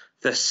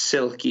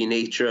silky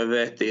nature of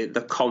it,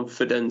 the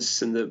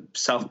confidence and the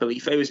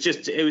self-belief. It was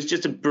just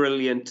a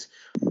brilliant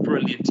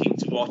team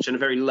to watch, and a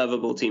very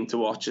lovable team to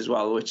watch as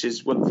well, which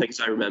is one of the things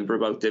I remember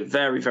about it.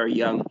 Very, very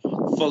young,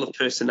 full of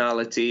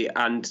personality,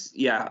 and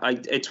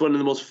it's one of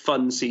the most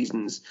fun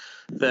seasons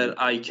that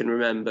I can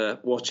remember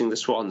watching the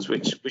Swans,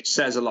 which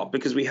says a lot,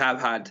 because we have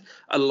had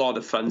a lot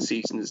of fun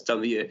seasons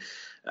down the year.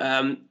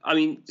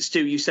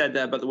 Stu, you said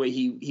there about the way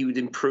he would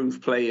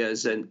improve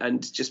players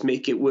and just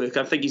make it work.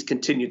 I think he's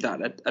continued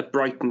that at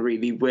Brighton,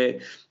 really, where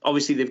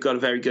obviously they've got a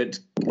very good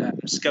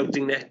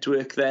scouting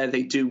network there.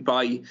 They do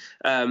buy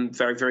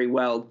very, very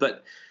well,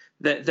 but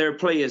there are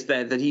players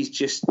there that he's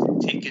just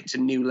taken to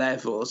new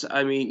levels.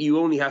 I mean, you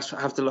only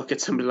have to look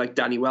at somebody like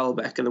Danny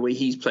Welbeck and the way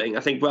he's playing.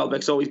 I think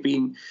Welbeck's always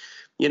been,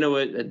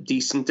 a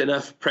decent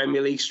enough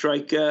Premier League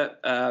striker.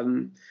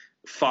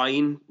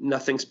 Fine,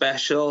 nothing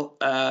special.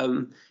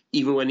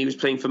 Even when he was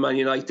playing for Man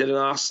United and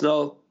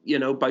Arsenal,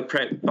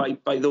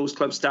 by those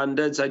club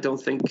standards, I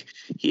don't think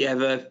he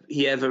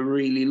ever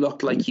really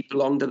looked like he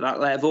belonged at that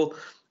level.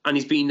 And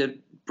he's been at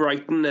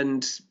Brighton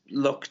and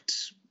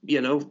looked,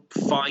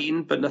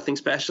 fine, but nothing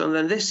special. And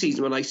then this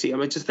season, when I see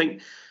him, I just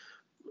think,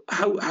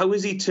 how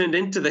has he turned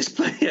into this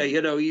player?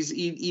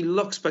 He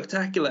looks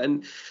spectacular,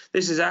 and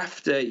this is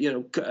after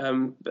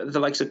the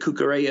likes of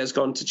Cucurella has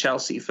gone to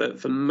Chelsea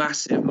for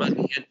massive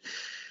money, and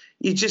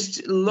you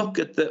just look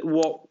at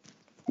what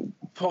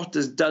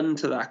Potter's done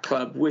to that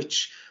club,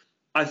 which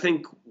I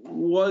think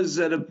was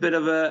at a bit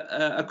of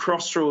a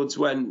crossroads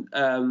when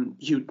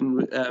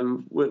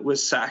Houghton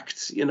was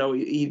sacked.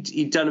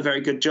 He'd done a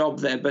very good job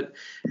there, but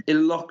it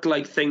looked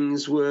like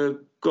things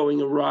were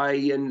going awry,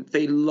 and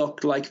they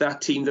looked like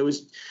that team that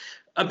was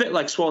a bit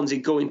like Swansea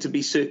going to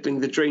be circling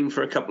the drain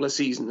for a couple of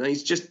seasons. And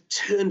he's just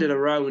turned it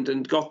around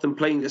and got them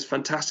playing this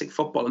fantastic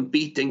football and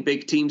beating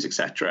big teams,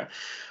 etc.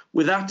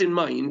 With that in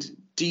mind,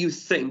 do you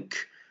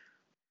think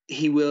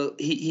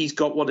he's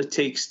got what it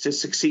takes to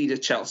succeed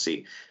at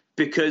Chelsea?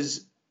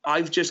 Because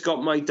I've just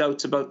got my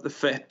doubts about the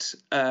fit.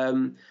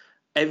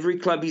 Every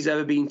club he's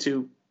ever been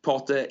to,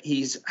 Potter,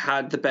 he's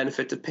had the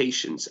benefit of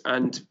patience,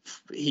 and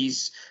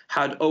he's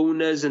had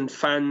owners and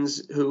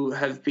fans who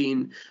have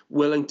been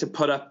willing to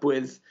put up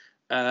with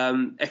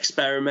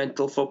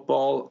experimental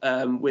football,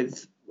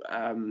 with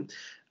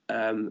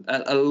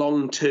a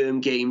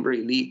long-term game,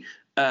 really,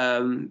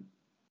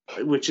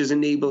 which has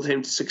enabled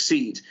him to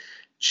succeed.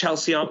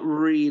 Chelsea aren't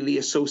really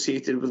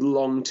associated with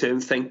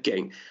long-term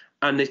thinking,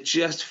 and it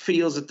just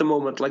feels at the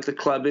moment like the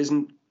club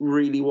isn't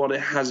really what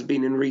it has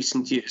been in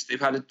recent years. They've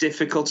had a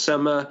difficult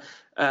summer,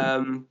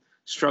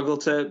 struggle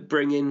to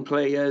bring in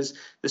players.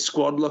 The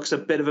squad looks a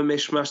bit of a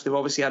mishmash. They've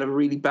obviously had a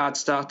really bad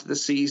start to the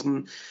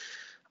season.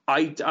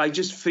 I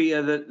just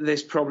fear that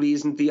this probably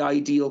isn't the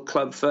ideal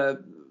club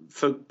for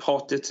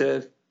Potter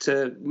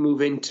to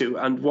move into.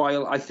 And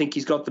while I think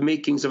he's got the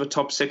makings of a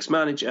top 6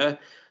 manager,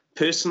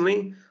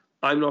 personally,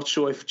 I'm not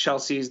sure if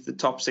Chelsea is the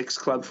top 6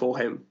 club for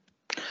him.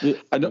 Yeah,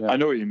 I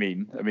know what you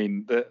mean. I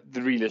mean,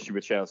 the real issue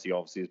with Chelsea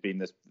obviously has been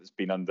this. It's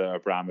been under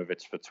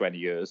Abramovich for 20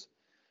 years,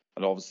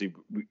 and obviously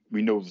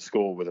we know the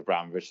score with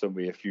Abramovich, don't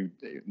we? If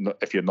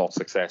you're not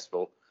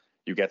successful,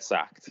 you get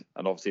sacked,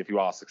 and obviously if you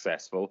are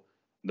successful,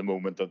 the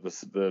moment that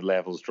the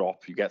levels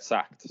drop, you get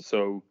sacked.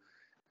 So,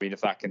 I mean,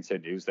 if that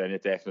continues, then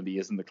it definitely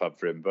isn't the club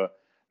for him. But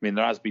I mean,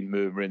 there has been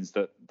murmurings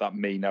that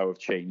may now have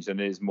changed,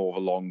 and it is more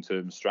of a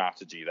long-term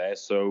strategy there.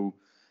 So,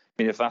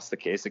 I mean, if that's the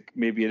case,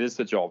 maybe it is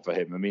the job for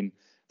him. I mean,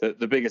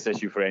 the biggest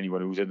issue for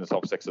anyone who's in the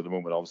top 6 at the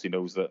moment obviously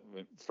knows that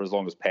for as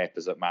long as Pep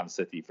is at Man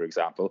City, for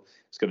example,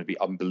 it's going to be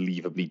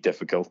unbelievably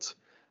difficult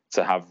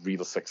to have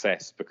real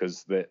success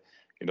because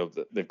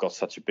they've got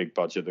such a big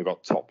budget. They've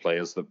got top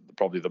players,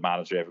 probably the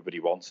manager everybody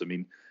wants. I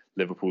mean,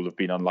 Liverpool have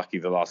been unlucky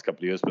the last couple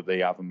of years, but they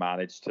haven't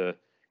managed to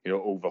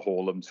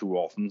overhaul them too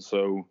often.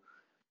 So,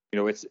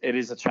 it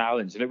is a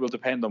challenge, and it will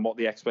depend on what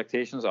the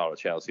expectations are at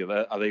Chelsea.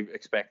 Are they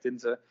expecting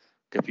to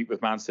compete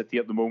with Man City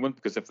at the moment?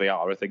 Because if they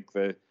are, I think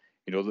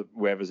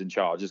whoever's in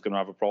charge is going to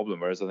have a problem.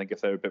 Whereas I think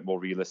if they're a bit more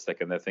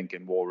realistic and they're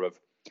thinking more of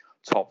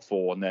top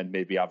 4 and then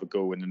maybe have a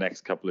go in the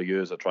next couple of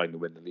years at trying to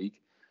win the league,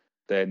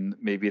 then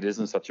maybe it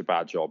isn't such a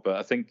bad job. But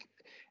I think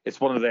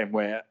it's one of them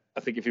where I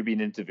think if you're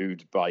being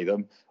interviewed by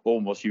them,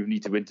 almost you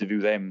need to interview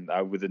them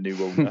with a new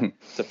owner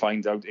to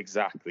find out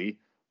exactly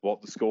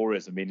what the score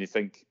is. I mean,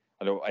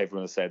 I know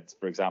everyone has said,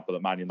 for example,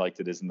 that Man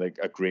United isn't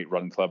a great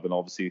run club, and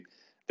obviously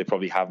they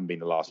probably haven't been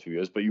the last few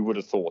years, but you would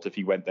have thought if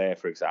he went there,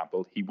 for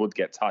example, he would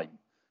get time.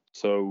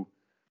 So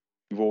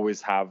you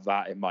always have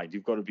that in mind.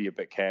 You've got to be a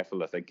bit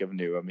careful, I think, haven't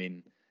you? I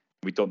mean,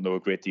 we don't know a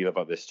great deal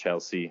about this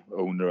Chelsea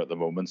owner at the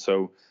moment.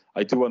 So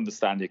I do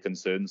understand your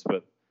concerns,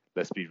 but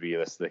let's be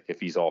realistic. If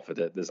he's offered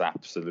it, there's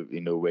absolutely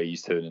no way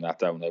he's turning that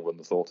down, I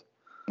wouldn't have thought.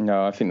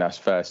 No, I think that's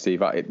fair,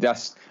 Steve. I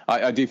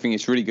do think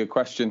it's a really good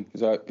question.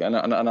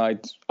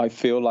 I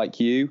feel like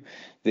you,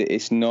 that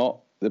it's not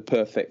the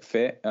perfect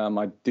fit.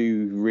 I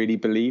do really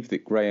believe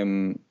that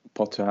Graham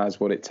Potter has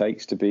what it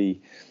takes to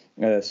be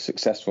a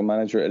successful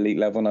manager at elite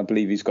level, and I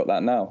believe he's got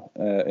that now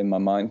in my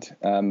mind.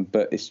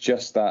 But it's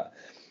just that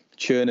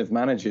churn of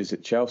managers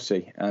at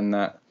Chelsea and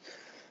that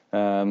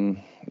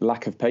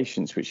lack of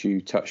patience, which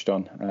you touched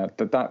on.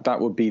 That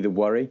would be the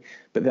worry.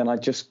 But then I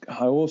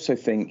also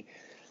think,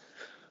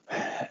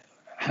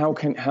 how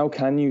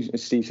can you,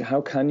 Steve?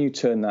 How can you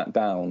turn that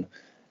down?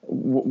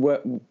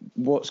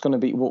 What's going to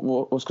be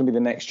the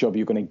next job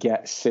you're going to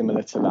get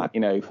similar to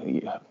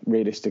that?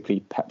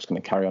 Realistically, Pep's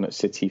going to carry on at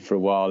City for a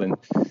while, and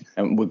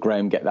would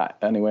Graham get that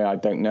anyway? I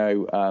don't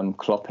know.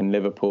 Klopp in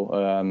Liverpool,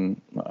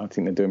 I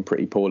think they're doing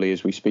pretty poorly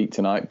as we speak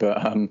tonight, but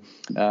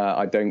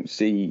I don't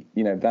see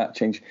that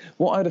change.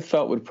 What I'd have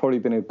felt would have probably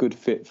been a good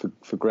fit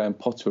for Graham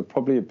Potter would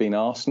probably have been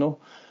Arsenal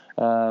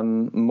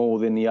more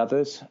than the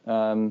others.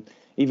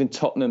 Even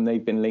Tottenham,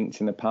 they've been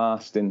linked in the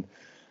past, and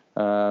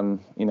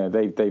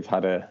they've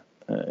had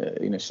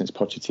since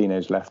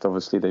Pochettino's left,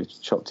 obviously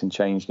they've chopped and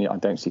changed. I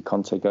don't see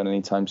Conte going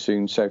anytime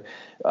soon. So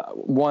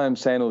why I'm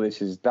saying all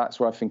this is that's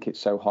why I think it's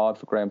so hard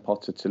for Graham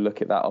Potter to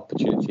look at that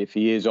opportunity if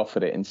he is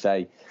offered it and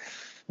say,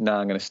 no,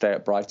 I'm going to stay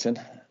at Brighton.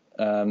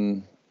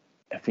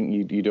 I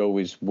think you'd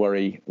always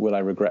worry, will I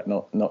regret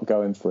not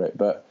going for it?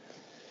 But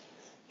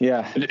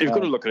yeah. You've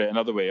got to look at it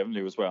another way, haven't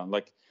you, as well?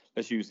 Like,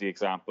 let's use the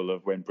example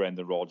of when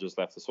Brendan Rodgers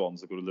left the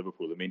Swans to go to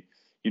Liverpool. I mean,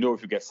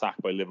 if you get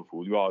sacked by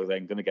Liverpool, you are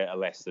then going to get a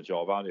Leicester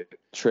job, aren't you?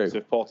 True. So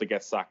if Potter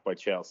gets sacked by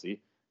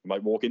Chelsea, you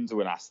might walk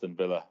into an Aston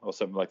Villa or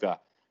something like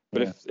that.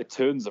 But if it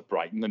turns at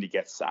Brighton and he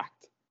gets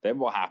sacked, then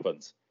what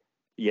happens?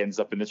 He ends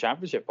up in the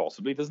Championship,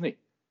 possibly, doesn't he?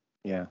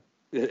 Yeah.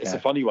 It's a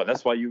funny one.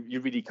 That's why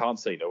you really can't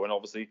say no. And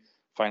obviously,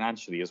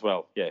 financially as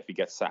well. Yeah, if he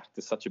gets sacked,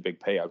 it's such a big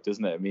payout,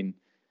 isn't it? I mean,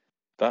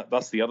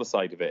 that's the other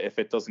side of it. If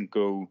it doesn't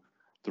go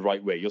the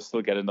right way, you'll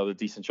still get another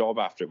decent job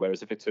after it.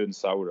 Whereas if it turns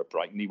sour at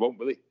Brighton, he won't,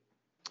 will he?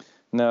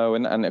 No,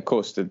 and of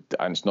course, and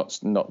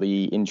it's not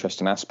the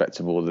interesting aspect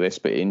of all of this,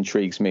 but it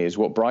intrigues me is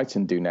what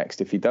Brighton do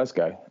next if he does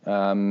go.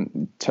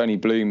 Tony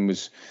Bloom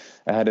was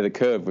ahead of the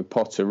curve with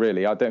Potter,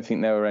 really. I don't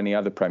think there were any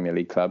other Premier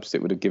League clubs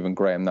that would have given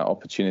Graham that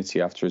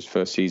opportunity after his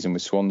first season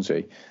with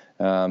Swansea.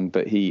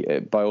 But he,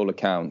 by all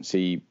accounts,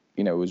 he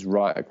was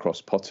right across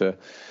Potter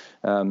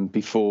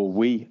before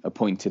we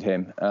appointed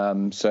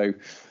him. So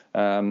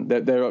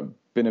there are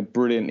been a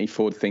brilliantly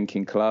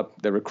forward-thinking club.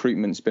 Their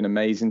recruitment's been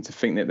amazing. To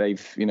think that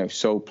they've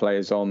sold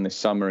players on this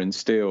summer and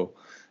still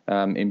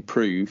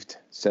improved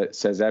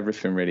says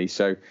everything, really.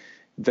 So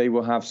they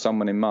will have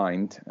someone in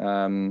mind,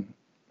 and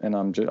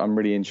I'm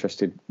really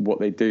interested what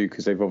they do,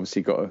 because they've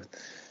obviously got to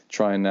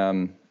try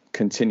and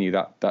continue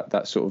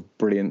that sort of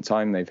brilliant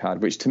time they've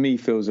had, which to me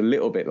feels a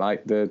little bit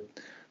like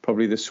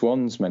probably the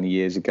Swans many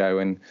years ago.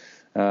 And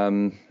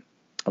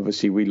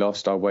obviously, we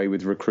lost our way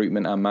with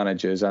recruitment and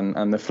managers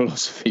and the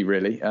philosophy,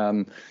 really.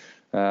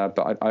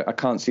 But I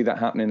can't see that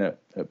happening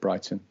at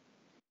Brighton.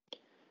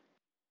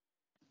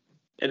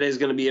 It is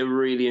going to be a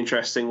really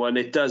interesting one.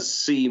 It does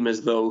seem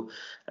as though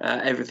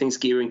everything's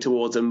gearing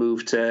towards a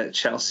move to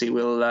Chelsea.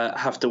 We'll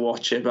have to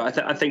watch it, but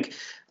I think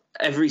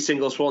every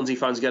single Swansea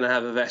fan's going to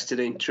have a vested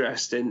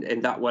interest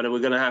in that one, and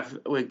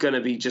we're going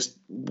to be just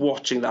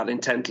watching that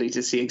intently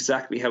to see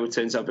exactly how it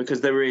turns out,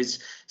 because there is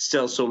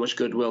still so much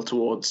goodwill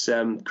towards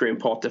Graham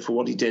Potter for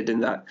what he did in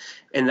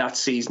that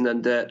season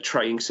under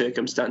trying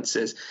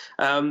circumstances.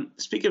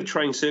 Speaking of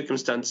trying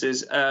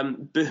circumstances,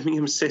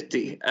 Birmingham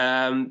City,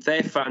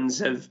 their fans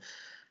have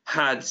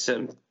had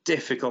some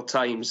difficult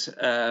times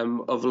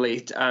of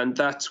late, and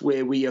that's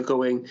where we are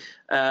going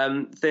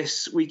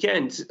this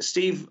weekend.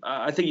 Steve,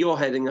 I think you're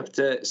heading up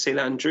to St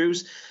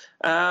Andrews.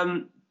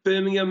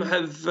 Birmingham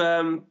have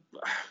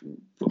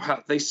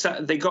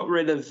they got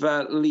rid of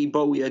Lee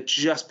Bowyer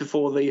just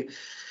before the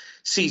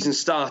season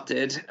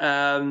started,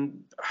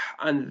 and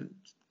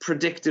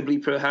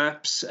predictably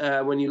perhaps,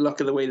 when you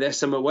look at the way their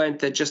summer went,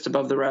 they're just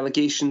above the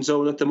relegation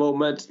zone at the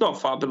moment, not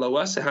far below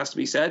us, it has to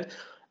be said.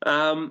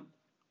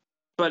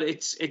 But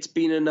it's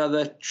been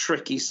another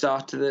tricky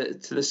start to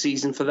the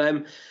season for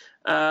them.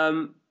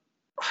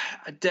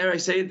 Dare I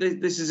say,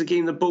 this is a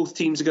game that both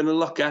teams are going to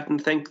look at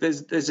and think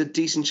there's a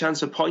decent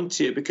chance of points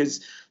here,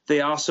 because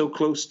they are so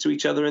close to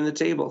each other in the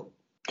table.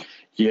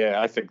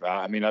 Yeah, I think that.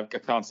 I mean, I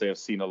can't say I've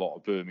seen a lot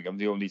of Birmingham.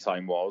 The only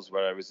time was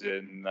where I was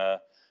in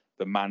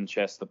the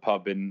Manchester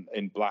pub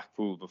in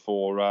Blackpool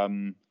before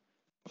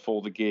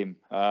the game,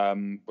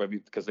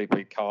 because they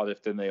played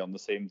Cardiff, didn't they, on the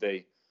same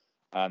day.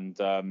 And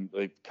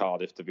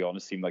Cardiff, to be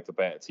honest, seemed like the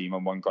better team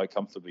and won quite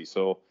comfortably.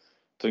 So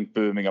I think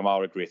Birmingham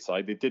are a great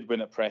side. They did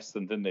win at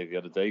Preston, didn't they, the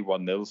other day,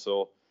 1-0.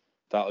 So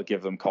that'll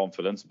give them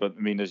confidence. But,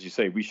 I mean, as you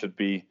say, we should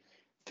be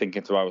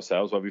thinking to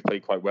ourselves, well, we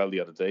played quite well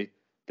the other day.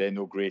 They're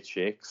no great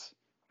shakes.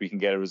 We can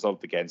get a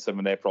result against them.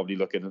 And they're probably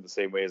looking at the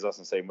same way as us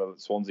and saying, well,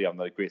 Swansea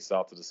haven't had a great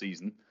start to the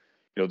season.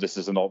 You know, this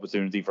is an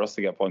opportunity for us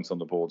to get points on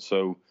the board.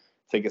 So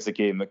I think it's a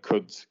game that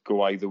could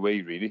go either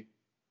way, really.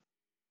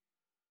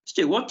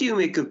 Stu, what do you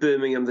make of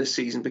Birmingham this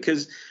season?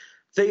 Because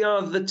they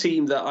are the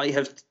team that I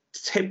have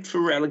tipped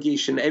for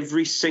relegation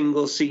every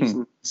single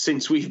season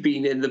since we've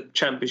been in the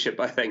Championship,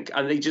 I think.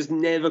 And they just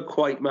never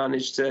quite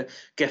managed to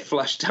get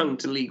flushed down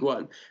to League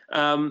One.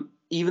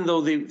 Even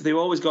though they've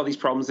always got these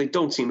problems, they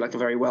don't seem like a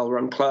very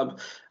well-run club.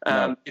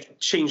 No. They've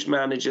changed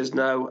managers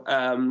now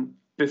right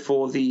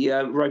before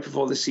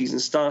the season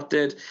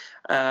started.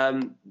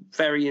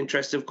 Very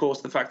interested, of course,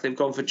 the fact they've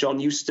gone for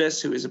John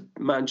Eustace, who is a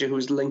manager who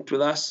is linked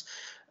with us.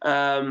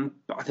 I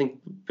think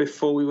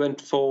before we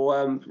went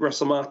for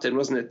Russell Martin,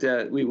 wasn't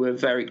it? We were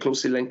very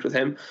closely linked with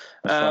him.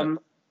 Right.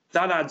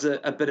 That adds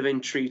a bit of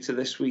intrigue to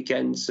this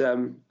weekend's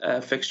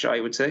fixture,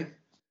 I would say.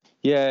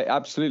 Yeah,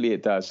 absolutely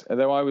it does.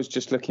 Although I was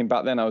just looking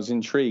back then, I was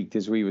intrigued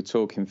as we were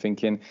talking,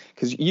 thinking,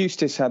 because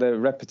Eustace had a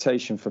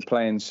reputation for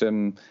playing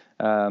some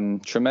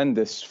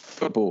tremendous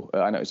football.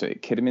 I know it was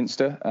at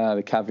Kidderminster,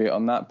 the caveat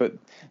on that, but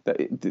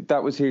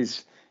that was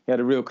his... He had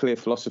a real clear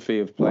philosophy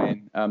of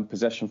playing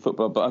possession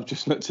football, but I've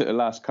just looked at the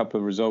last couple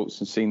of results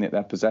and seen that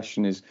their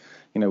possession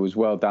was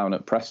well down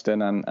at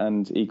Preston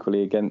and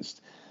equally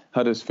against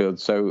Huddersfield.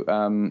 So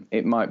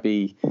it might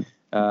be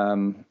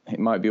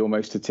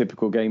almost a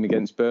typical game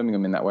against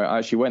Birmingham in that way. I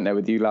actually went there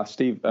with you last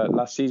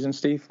season,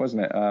 Steve,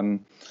 wasn't it?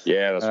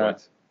 Yeah, that's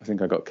right. I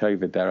think I got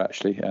COVID there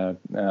actually, so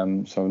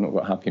I've not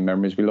got happy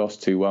memories. We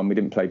lost 2-1. We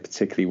didn't play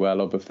particularly well.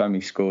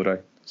 Obafemi scored. I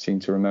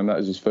seem to remember that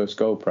was his first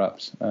goal,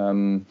 perhaps.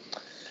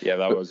 Yeah,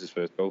 that was his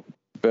first goal.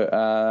 But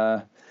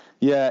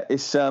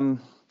it's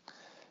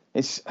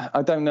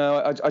I don't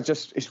know. I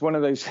just it's one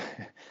of those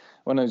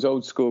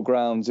old school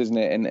grounds, isn't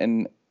it?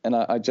 And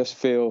I just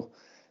feel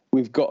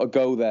we've got to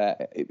go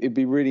there. It'd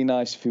be really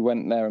nice if we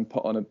went there and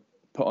put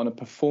on a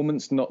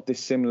performance not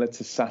dissimilar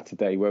to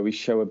Saturday, where we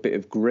show a bit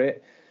of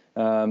grit.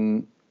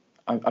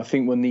 I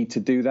think we'll need to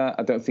do that.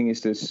 I don't think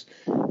it's this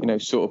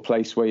sort of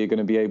place where you're going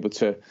to be able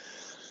to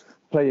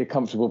play your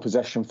comfortable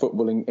possession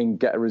football and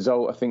get a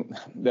result. I think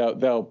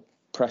they'll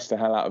press the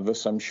hell out of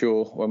us, I'm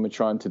sure, when we're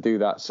trying to do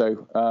that.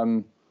 So,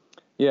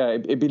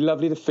 it'd be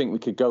lovely to think we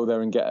could go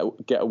there and get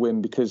a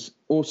win, because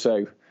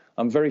also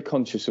I'm very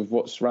conscious of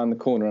what's around the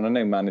corner. And I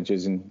know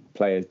managers and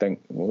players don't,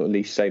 or at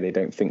least say they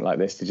don't think like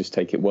this, to just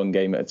take it one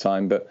game at a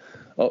time. But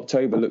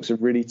October looks a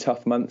really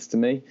tough month to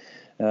me.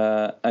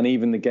 And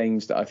even the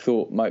games that I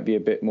thought might be a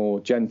bit more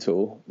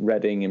gentle,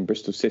 Reading and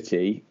Bristol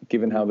City,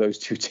 given how those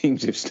two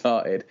teams have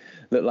started,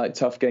 look like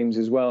tough games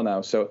as well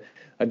now. So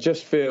I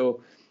just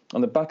feel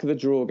on the back of the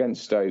draw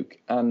against Stoke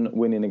and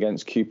winning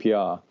against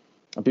QPR,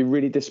 I'd be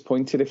really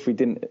disappointed if we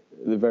didn't, at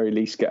the very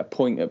least, get a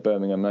point at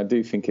Birmingham. I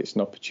do think it's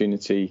an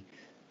opportunity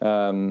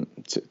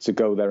to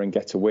go there and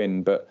get a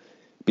win. But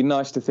it'd be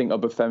nice to think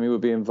Obafemi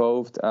would be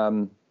involved.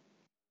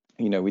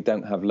 We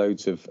don't have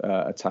loads of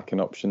attacking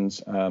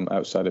options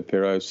outside of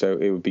Pirro, so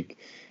it would be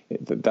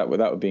that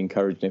would be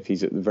encouraging if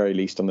he's at the very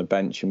least on the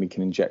bench and we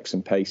can inject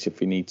some pace if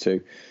we need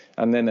to.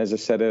 And then, as I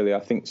said earlier, I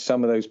think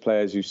some of those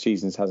players whose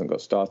seasons hasn't got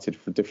started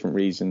for different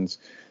reasons,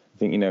 I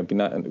think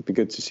it'd be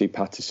good to see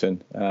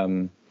Patterson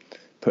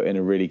put in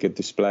a really good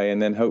display,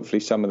 and then hopefully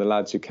some of the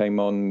lads who came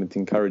on with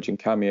encouraging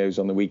cameos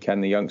on the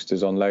weekend, the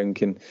youngsters on loan,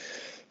 can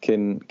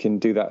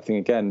do that thing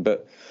again.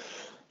 But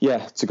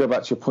yeah, to go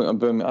back to your point on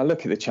Birmingham, I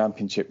look at the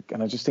Championship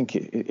and I just think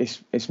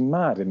it's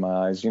mad in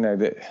my eyes,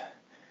 that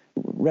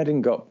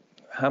Reading got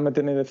hammered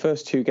in the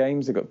first 2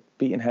 games. They got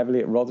beaten heavily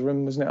at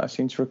Rotherham, wasn't it? I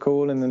seem to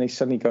recall. And then they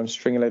suddenly go and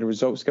string a load of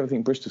results together. I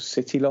think Bristol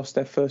City lost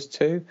their first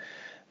 2.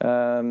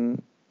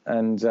 And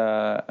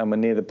were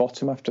near the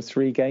bottom after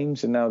 3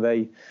 games. And now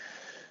they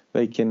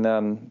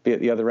can be at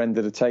the other end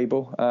of the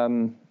table.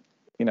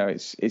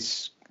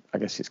 It's I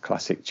guess it's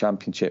classic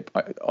Championship.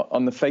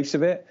 On the face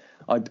of it,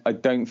 I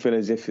don't feel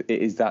as if it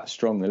is that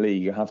strong, the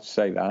league. I have to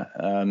say that.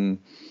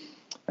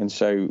 And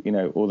so,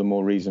 all the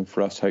more reason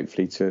for us,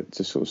 hopefully, to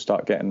sort of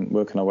start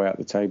working our way up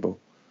the table.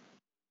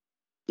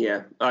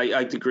 Yeah,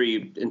 I'd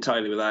agree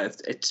entirely with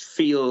that. It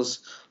feels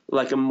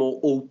like a more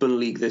open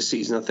league this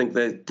season. I think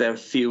that there are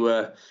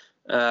fewer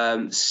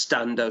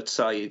standout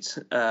sides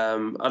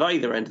at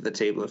either end of the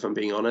table, if I'm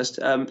being honest.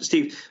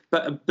 Steve,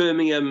 but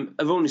Birmingham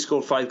have only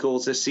scored 5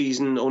 goals this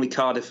season. Only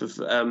Cardiff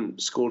have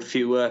scored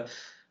fewer.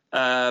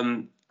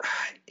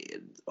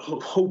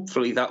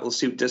 Hopefully that will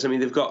suit us. I mean,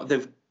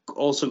 they've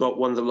also got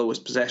one of the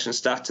lowest possession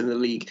stats in the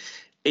league.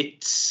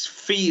 It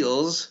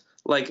feels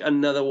like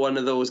another one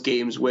of those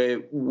games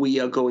where we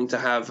are going to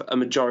have a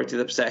majority of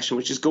the possession,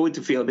 which is going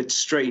to feel a bit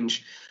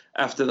strange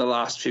after the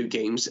last few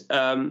games.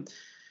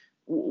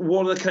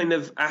 What are the kind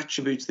of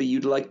attributes that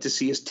you'd like to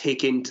see us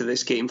take into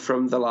this game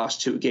from the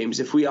last 2 games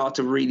if we are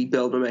to really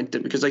build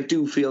momentum? Because I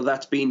do feel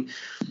that's been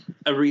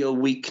a real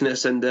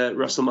weakness under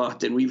Russell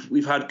Martin.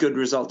 We've had good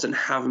results and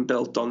haven't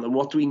built on them.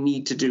 What do we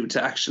need to do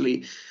to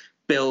actually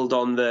build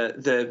on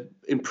the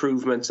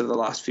improvements of the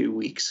last few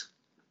weeks?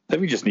 I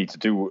think we just need to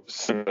do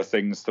similar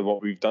things to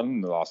what we've done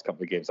in the last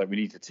couple of games. Like, we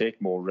need to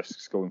take more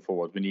risks going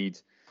forward. We need,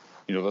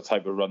 the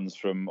type of runs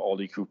from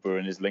Ollie Cooper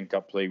and his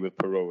link-up play with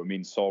Perot. I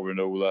mean,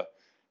 Sorinola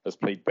has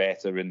played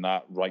better in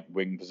that right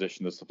wing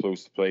position as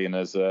supposed to play in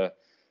as a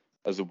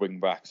wing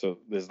back. So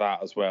there's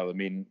that as well. I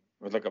mean,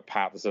 we look at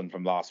Patterson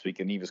from last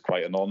week, and he was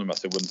quite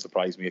anonymous. It wouldn't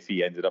surprise me if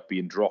he ended up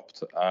being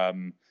dropped.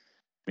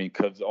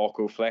 Could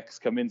Occo Flex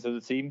come into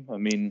the team? I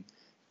mean,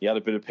 he had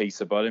a bit of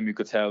pace about him. You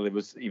could tell he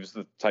was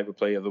the type of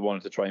player that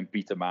wanted to try and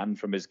beat a man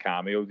from his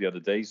cameo the other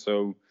day.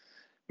 So,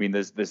 I mean,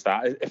 there's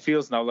that. It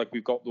feels now like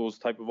we've got those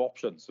type of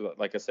options,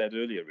 like I said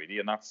earlier, really,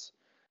 and that's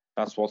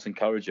what's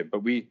encouraging.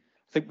 But I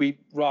think we,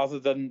 rather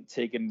than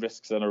taking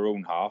risks in our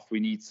own half, we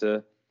need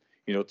to,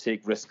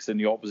 take risks in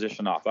the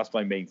opposition half. That's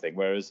my main thing.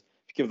 Whereas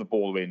if you give the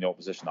ball away in the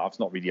opposition half, it's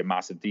not really a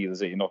massive deal,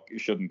 is it?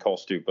 It shouldn't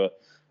cost you. But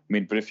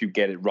if you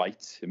get it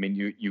right,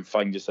 you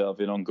find yourself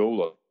in on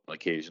goal on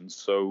occasions.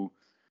 So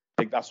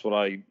I think that's what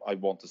I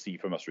want to see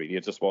from us, really. I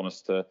just want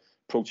us to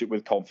approach it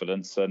with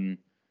confidence, and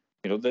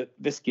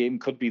this game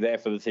could be there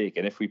for the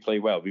taking if we play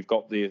well. We've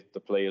got the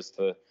players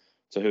to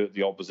hurt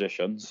the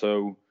opposition.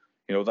 So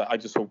that I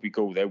just hope we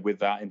go there with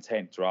that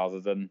intent rather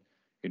than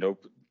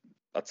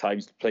at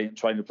times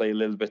trying to play a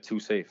little bit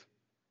too safe.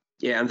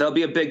 Yeah, and there'll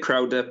be a big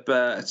crowd up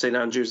at St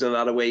Andrews on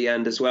that away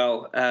end as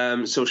well.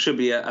 So it should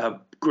be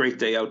a great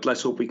day out.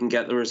 Let's hope we can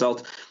get the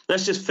result.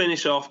 Let's just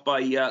finish off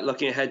by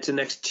looking ahead to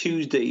next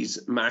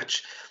Tuesday's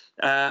match.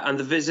 And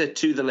the visit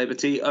to the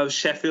Liberty of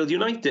Sheffield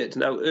United.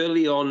 Now,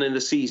 early on in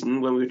the season,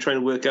 when we were trying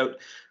to work out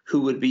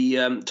who would be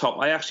top,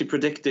 I actually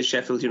predicted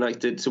Sheffield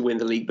United to win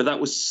the league, but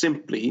that was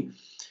simply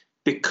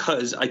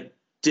because I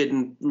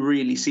didn't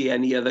really see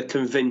any other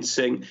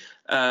convincing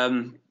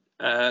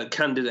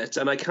candidates.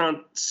 And I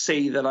can't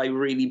say that I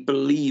really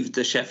believed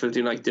the Sheffield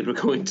United were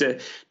going to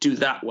do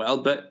that well,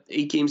 but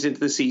 8 games into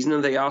the season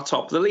and they are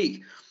top of the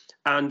league.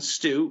 And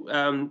Stu,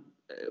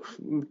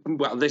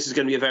 well, this is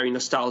going to be a very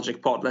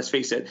nostalgic pod, let's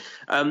face it.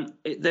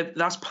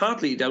 That's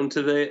partly down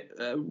to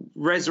the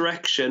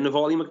resurrection of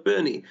Ollie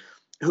McBurney,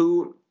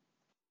 who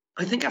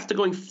I think after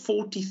going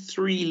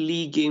 43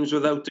 league games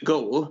without a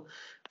goal,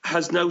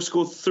 has now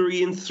scored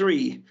 3 in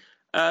 3.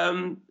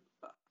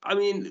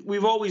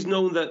 We've always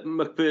known that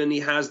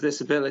McBurney has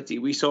this ability.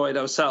 We saw it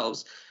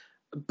ourselves.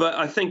 But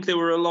I think there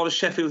were a lot of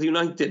Sheffield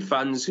United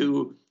fans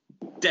who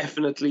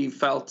definitely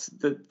felt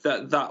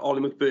that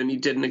Ollie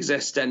McBurney didn't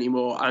exist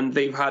anymore, and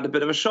they've had a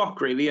bit of a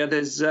shock really at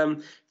his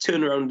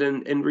turnaround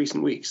in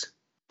recent weeks.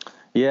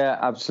 Yeah,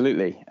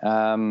 absolutely.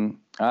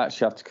 I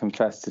actually have to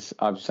confess this.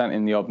 I've sent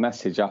in the odd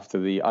message after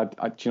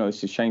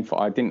this is shameful.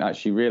 I didn't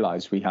actually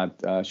realise we had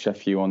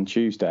Sheffield on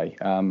Tuesday,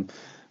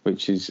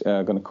 which is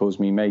going to cause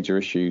me major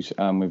issues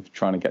with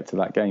trying to get to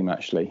that game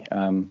actually.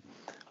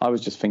 I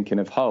was just thinking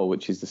of Hull,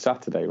 which is the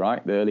Saturday,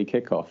 right? The early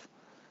kickoff.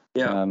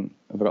 Yeah. Have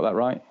I got that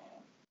right?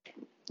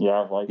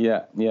 Yeah, right.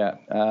 Yeah.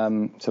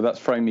 So that's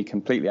thrown me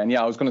completely. And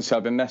I was going to say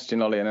I've been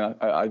messaging Ollie, and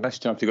I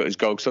messaged him after he got his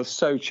goal because I was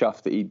so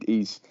chuffed that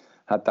he's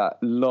had that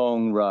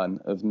long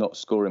run of not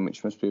scoring,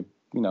 which must be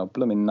a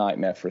blooming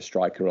nightmare for a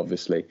striker,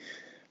 obviously.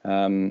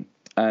 And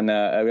we had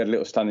a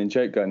little standing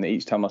joke going that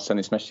each time I send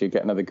this message, he'd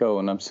get another goal,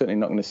 and I'm certainly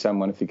not going to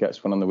send one if he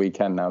gets one on the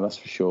weekend now. That's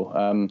for sure.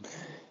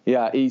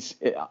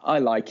 I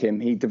like him.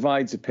 He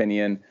divides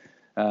opinion.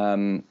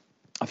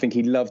 I think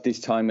he loved his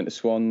time at the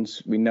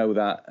Swans. We know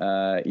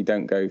that you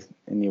don't go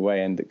in the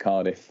away end at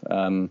Cardiff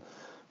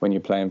when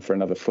you're playing for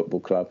another football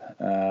club.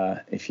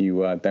 If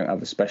you don't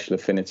have a special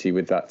affinity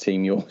with that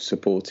team you're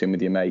supporting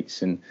with your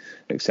mates and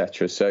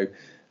etc. So,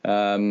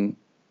 I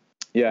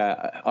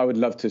would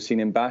love to have seen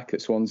him back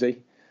at Swansea.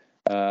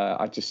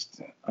 I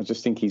just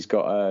think he's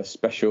got a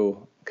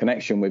special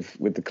connection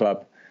with the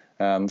club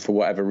for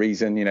whatever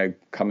reason.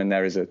 Coming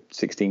there as a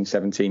 16,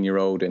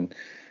 17-year-old and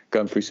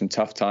going through some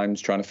tough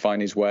times, trying to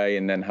find his way,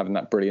 and then having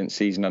that brilliant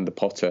season under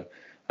Potter.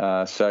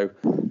 So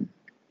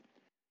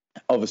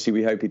obviously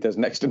we hope he does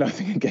next to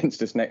nothing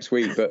against us next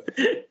week. But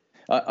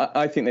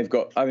I think they've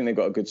got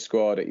a good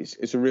squad.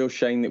 It's a real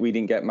shame that we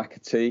didn't get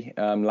McAtee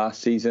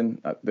last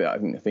season. I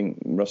think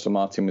Russell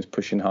Martin was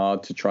pushing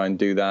hard to try and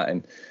do that,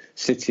 and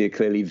City are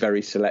clearly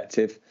very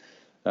selective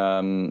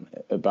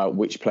about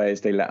which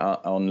players they let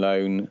out on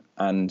loan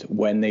and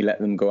when they let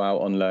them go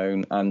out on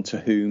loan and to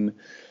whom.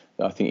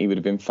 I think he would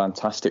have been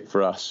fantastic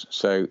for us.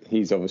 So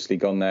he's obviously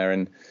gone there,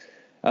 and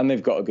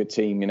they've got a good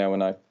team.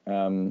 When I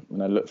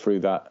look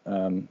through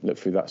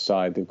that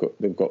side,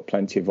 they've got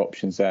plenty of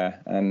options there.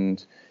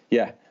 And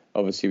yeah,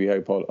 obviously we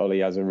hope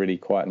Ollie has a really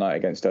quiet night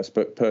against us.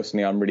 But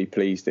personally, I'm really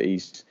pleased that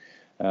he's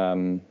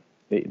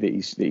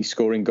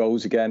scoring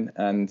goals again.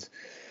 And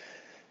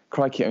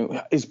crikey,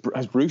 has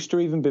Brewster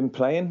even been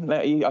playing?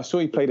 I saw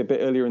he played a bit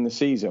earlier in the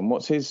season.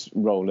 What's his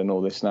role in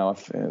all this now?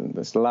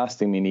 That's the last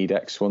thing we need,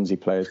 ex-Swansea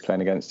players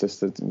playing against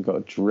us. We've got a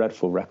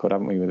dreadful record,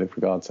 haven't we, with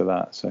regard to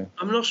that? So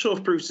I'm not sure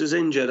if Brewster's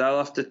injured. I'll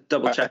have to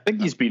double check. I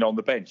think he's been on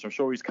the bench. I'm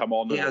sure he's come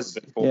on a little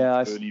bit for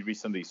McBurney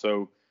recently.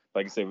 So,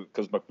 like I say,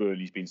 because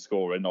McBurney's been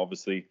scoring,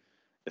 obviously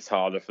it's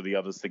harder for the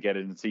others to get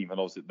in the team. And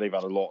obviously they've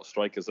had a lot of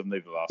strikers, haven't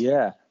they, the last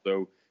year?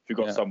 So if you've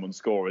got someone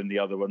scoring, the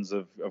other ones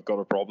have got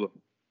a problem.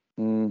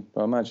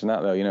 Well, imagine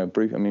that though.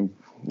 The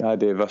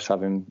idea of us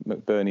having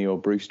McBurney or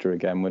Brewster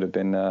again would have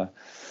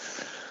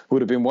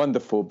been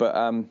wonderful. But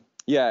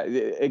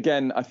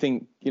again, I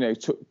think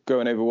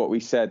going over what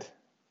we said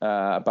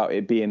about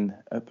it being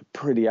a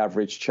pretty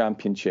average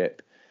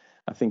championship.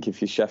 I think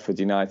if you're Sheffield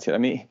United,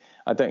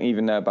 I don't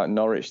even know about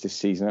Norwich this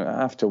season.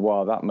 After a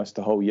while,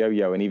 the whole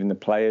yo-yo, and even the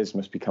players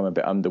must become a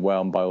bit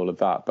underwhelmed by all of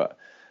that. But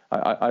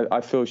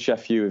I feel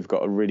Sheffield have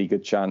got a really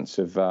good chance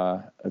of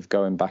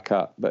going back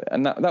up,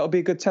 and that'll be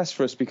a good test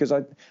for us because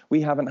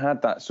we haven't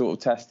had that sort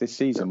of test this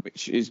season,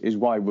 which is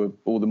why we're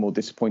all the more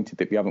disappointed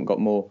that we haven't got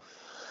more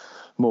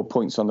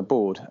points on the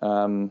board.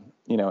 And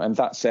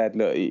that said,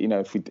 look,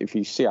 if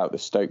you see out the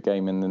Stoke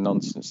game and the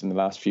nonsense in the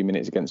last few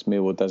minutes against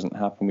Millwall doesn't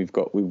happen, we've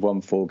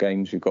won 4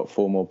 games, we've got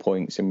 4 more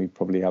points, and we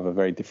probably have a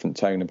very different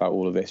tone about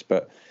all of this.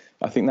 But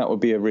I think that would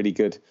be a really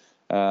good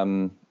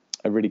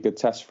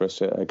test for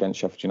us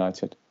against Sheffield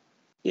United.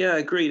 Yeah,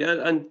 agreed.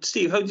 And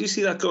Steve, how do you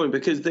see that going?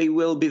 Because they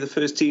will be the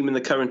first team in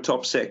the current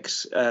top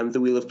 6 that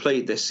we'll have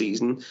played this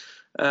season.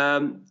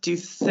 Do you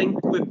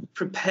think we're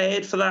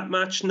prepared for that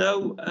match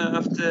now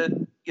after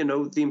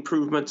the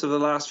improvements of the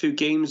last few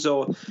games,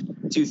 or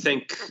do you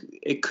think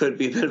it could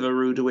be a bit of a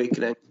rude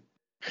awakening?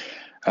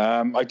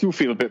 I do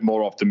feel a bit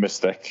more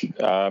optimistic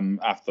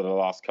after the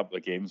last couple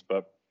of games,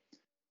 but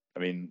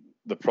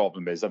the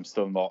problem is I'm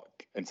still not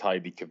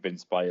entirely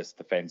convinced by us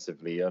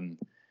defensively, and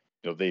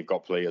they've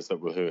got players that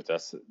will hurt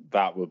us.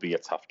 That will be a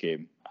tough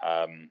game.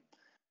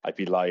 I'd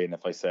be lying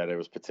if I said I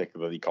was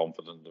particularly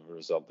confident of a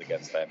result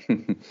against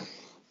them.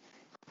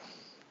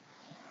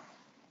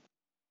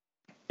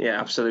 Yeah,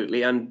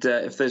 absolutely. And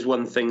if there's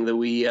one thing that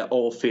we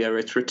all fear,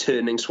 it's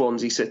returning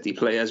Swansea City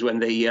players when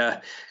they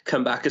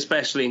come back,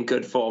 especially in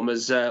good form,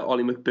 as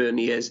Ollie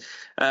McBurney is.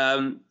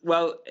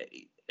 Well,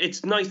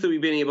 it's nice that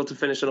we've been able to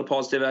finish on a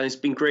positive, and it's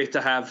been great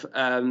to have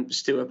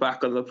Stuart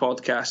back on the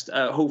podcast.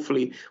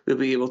 Hopefully we'll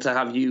be able to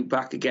have you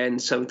back again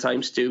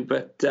sometime, Stu.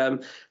 But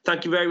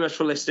thank you very much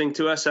for listening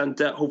to us, and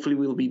hopefully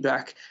we'll be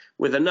back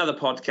with another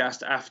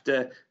podcast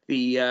after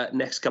the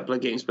next couple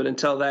of games. But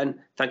until then,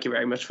 thank you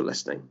very much for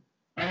listening.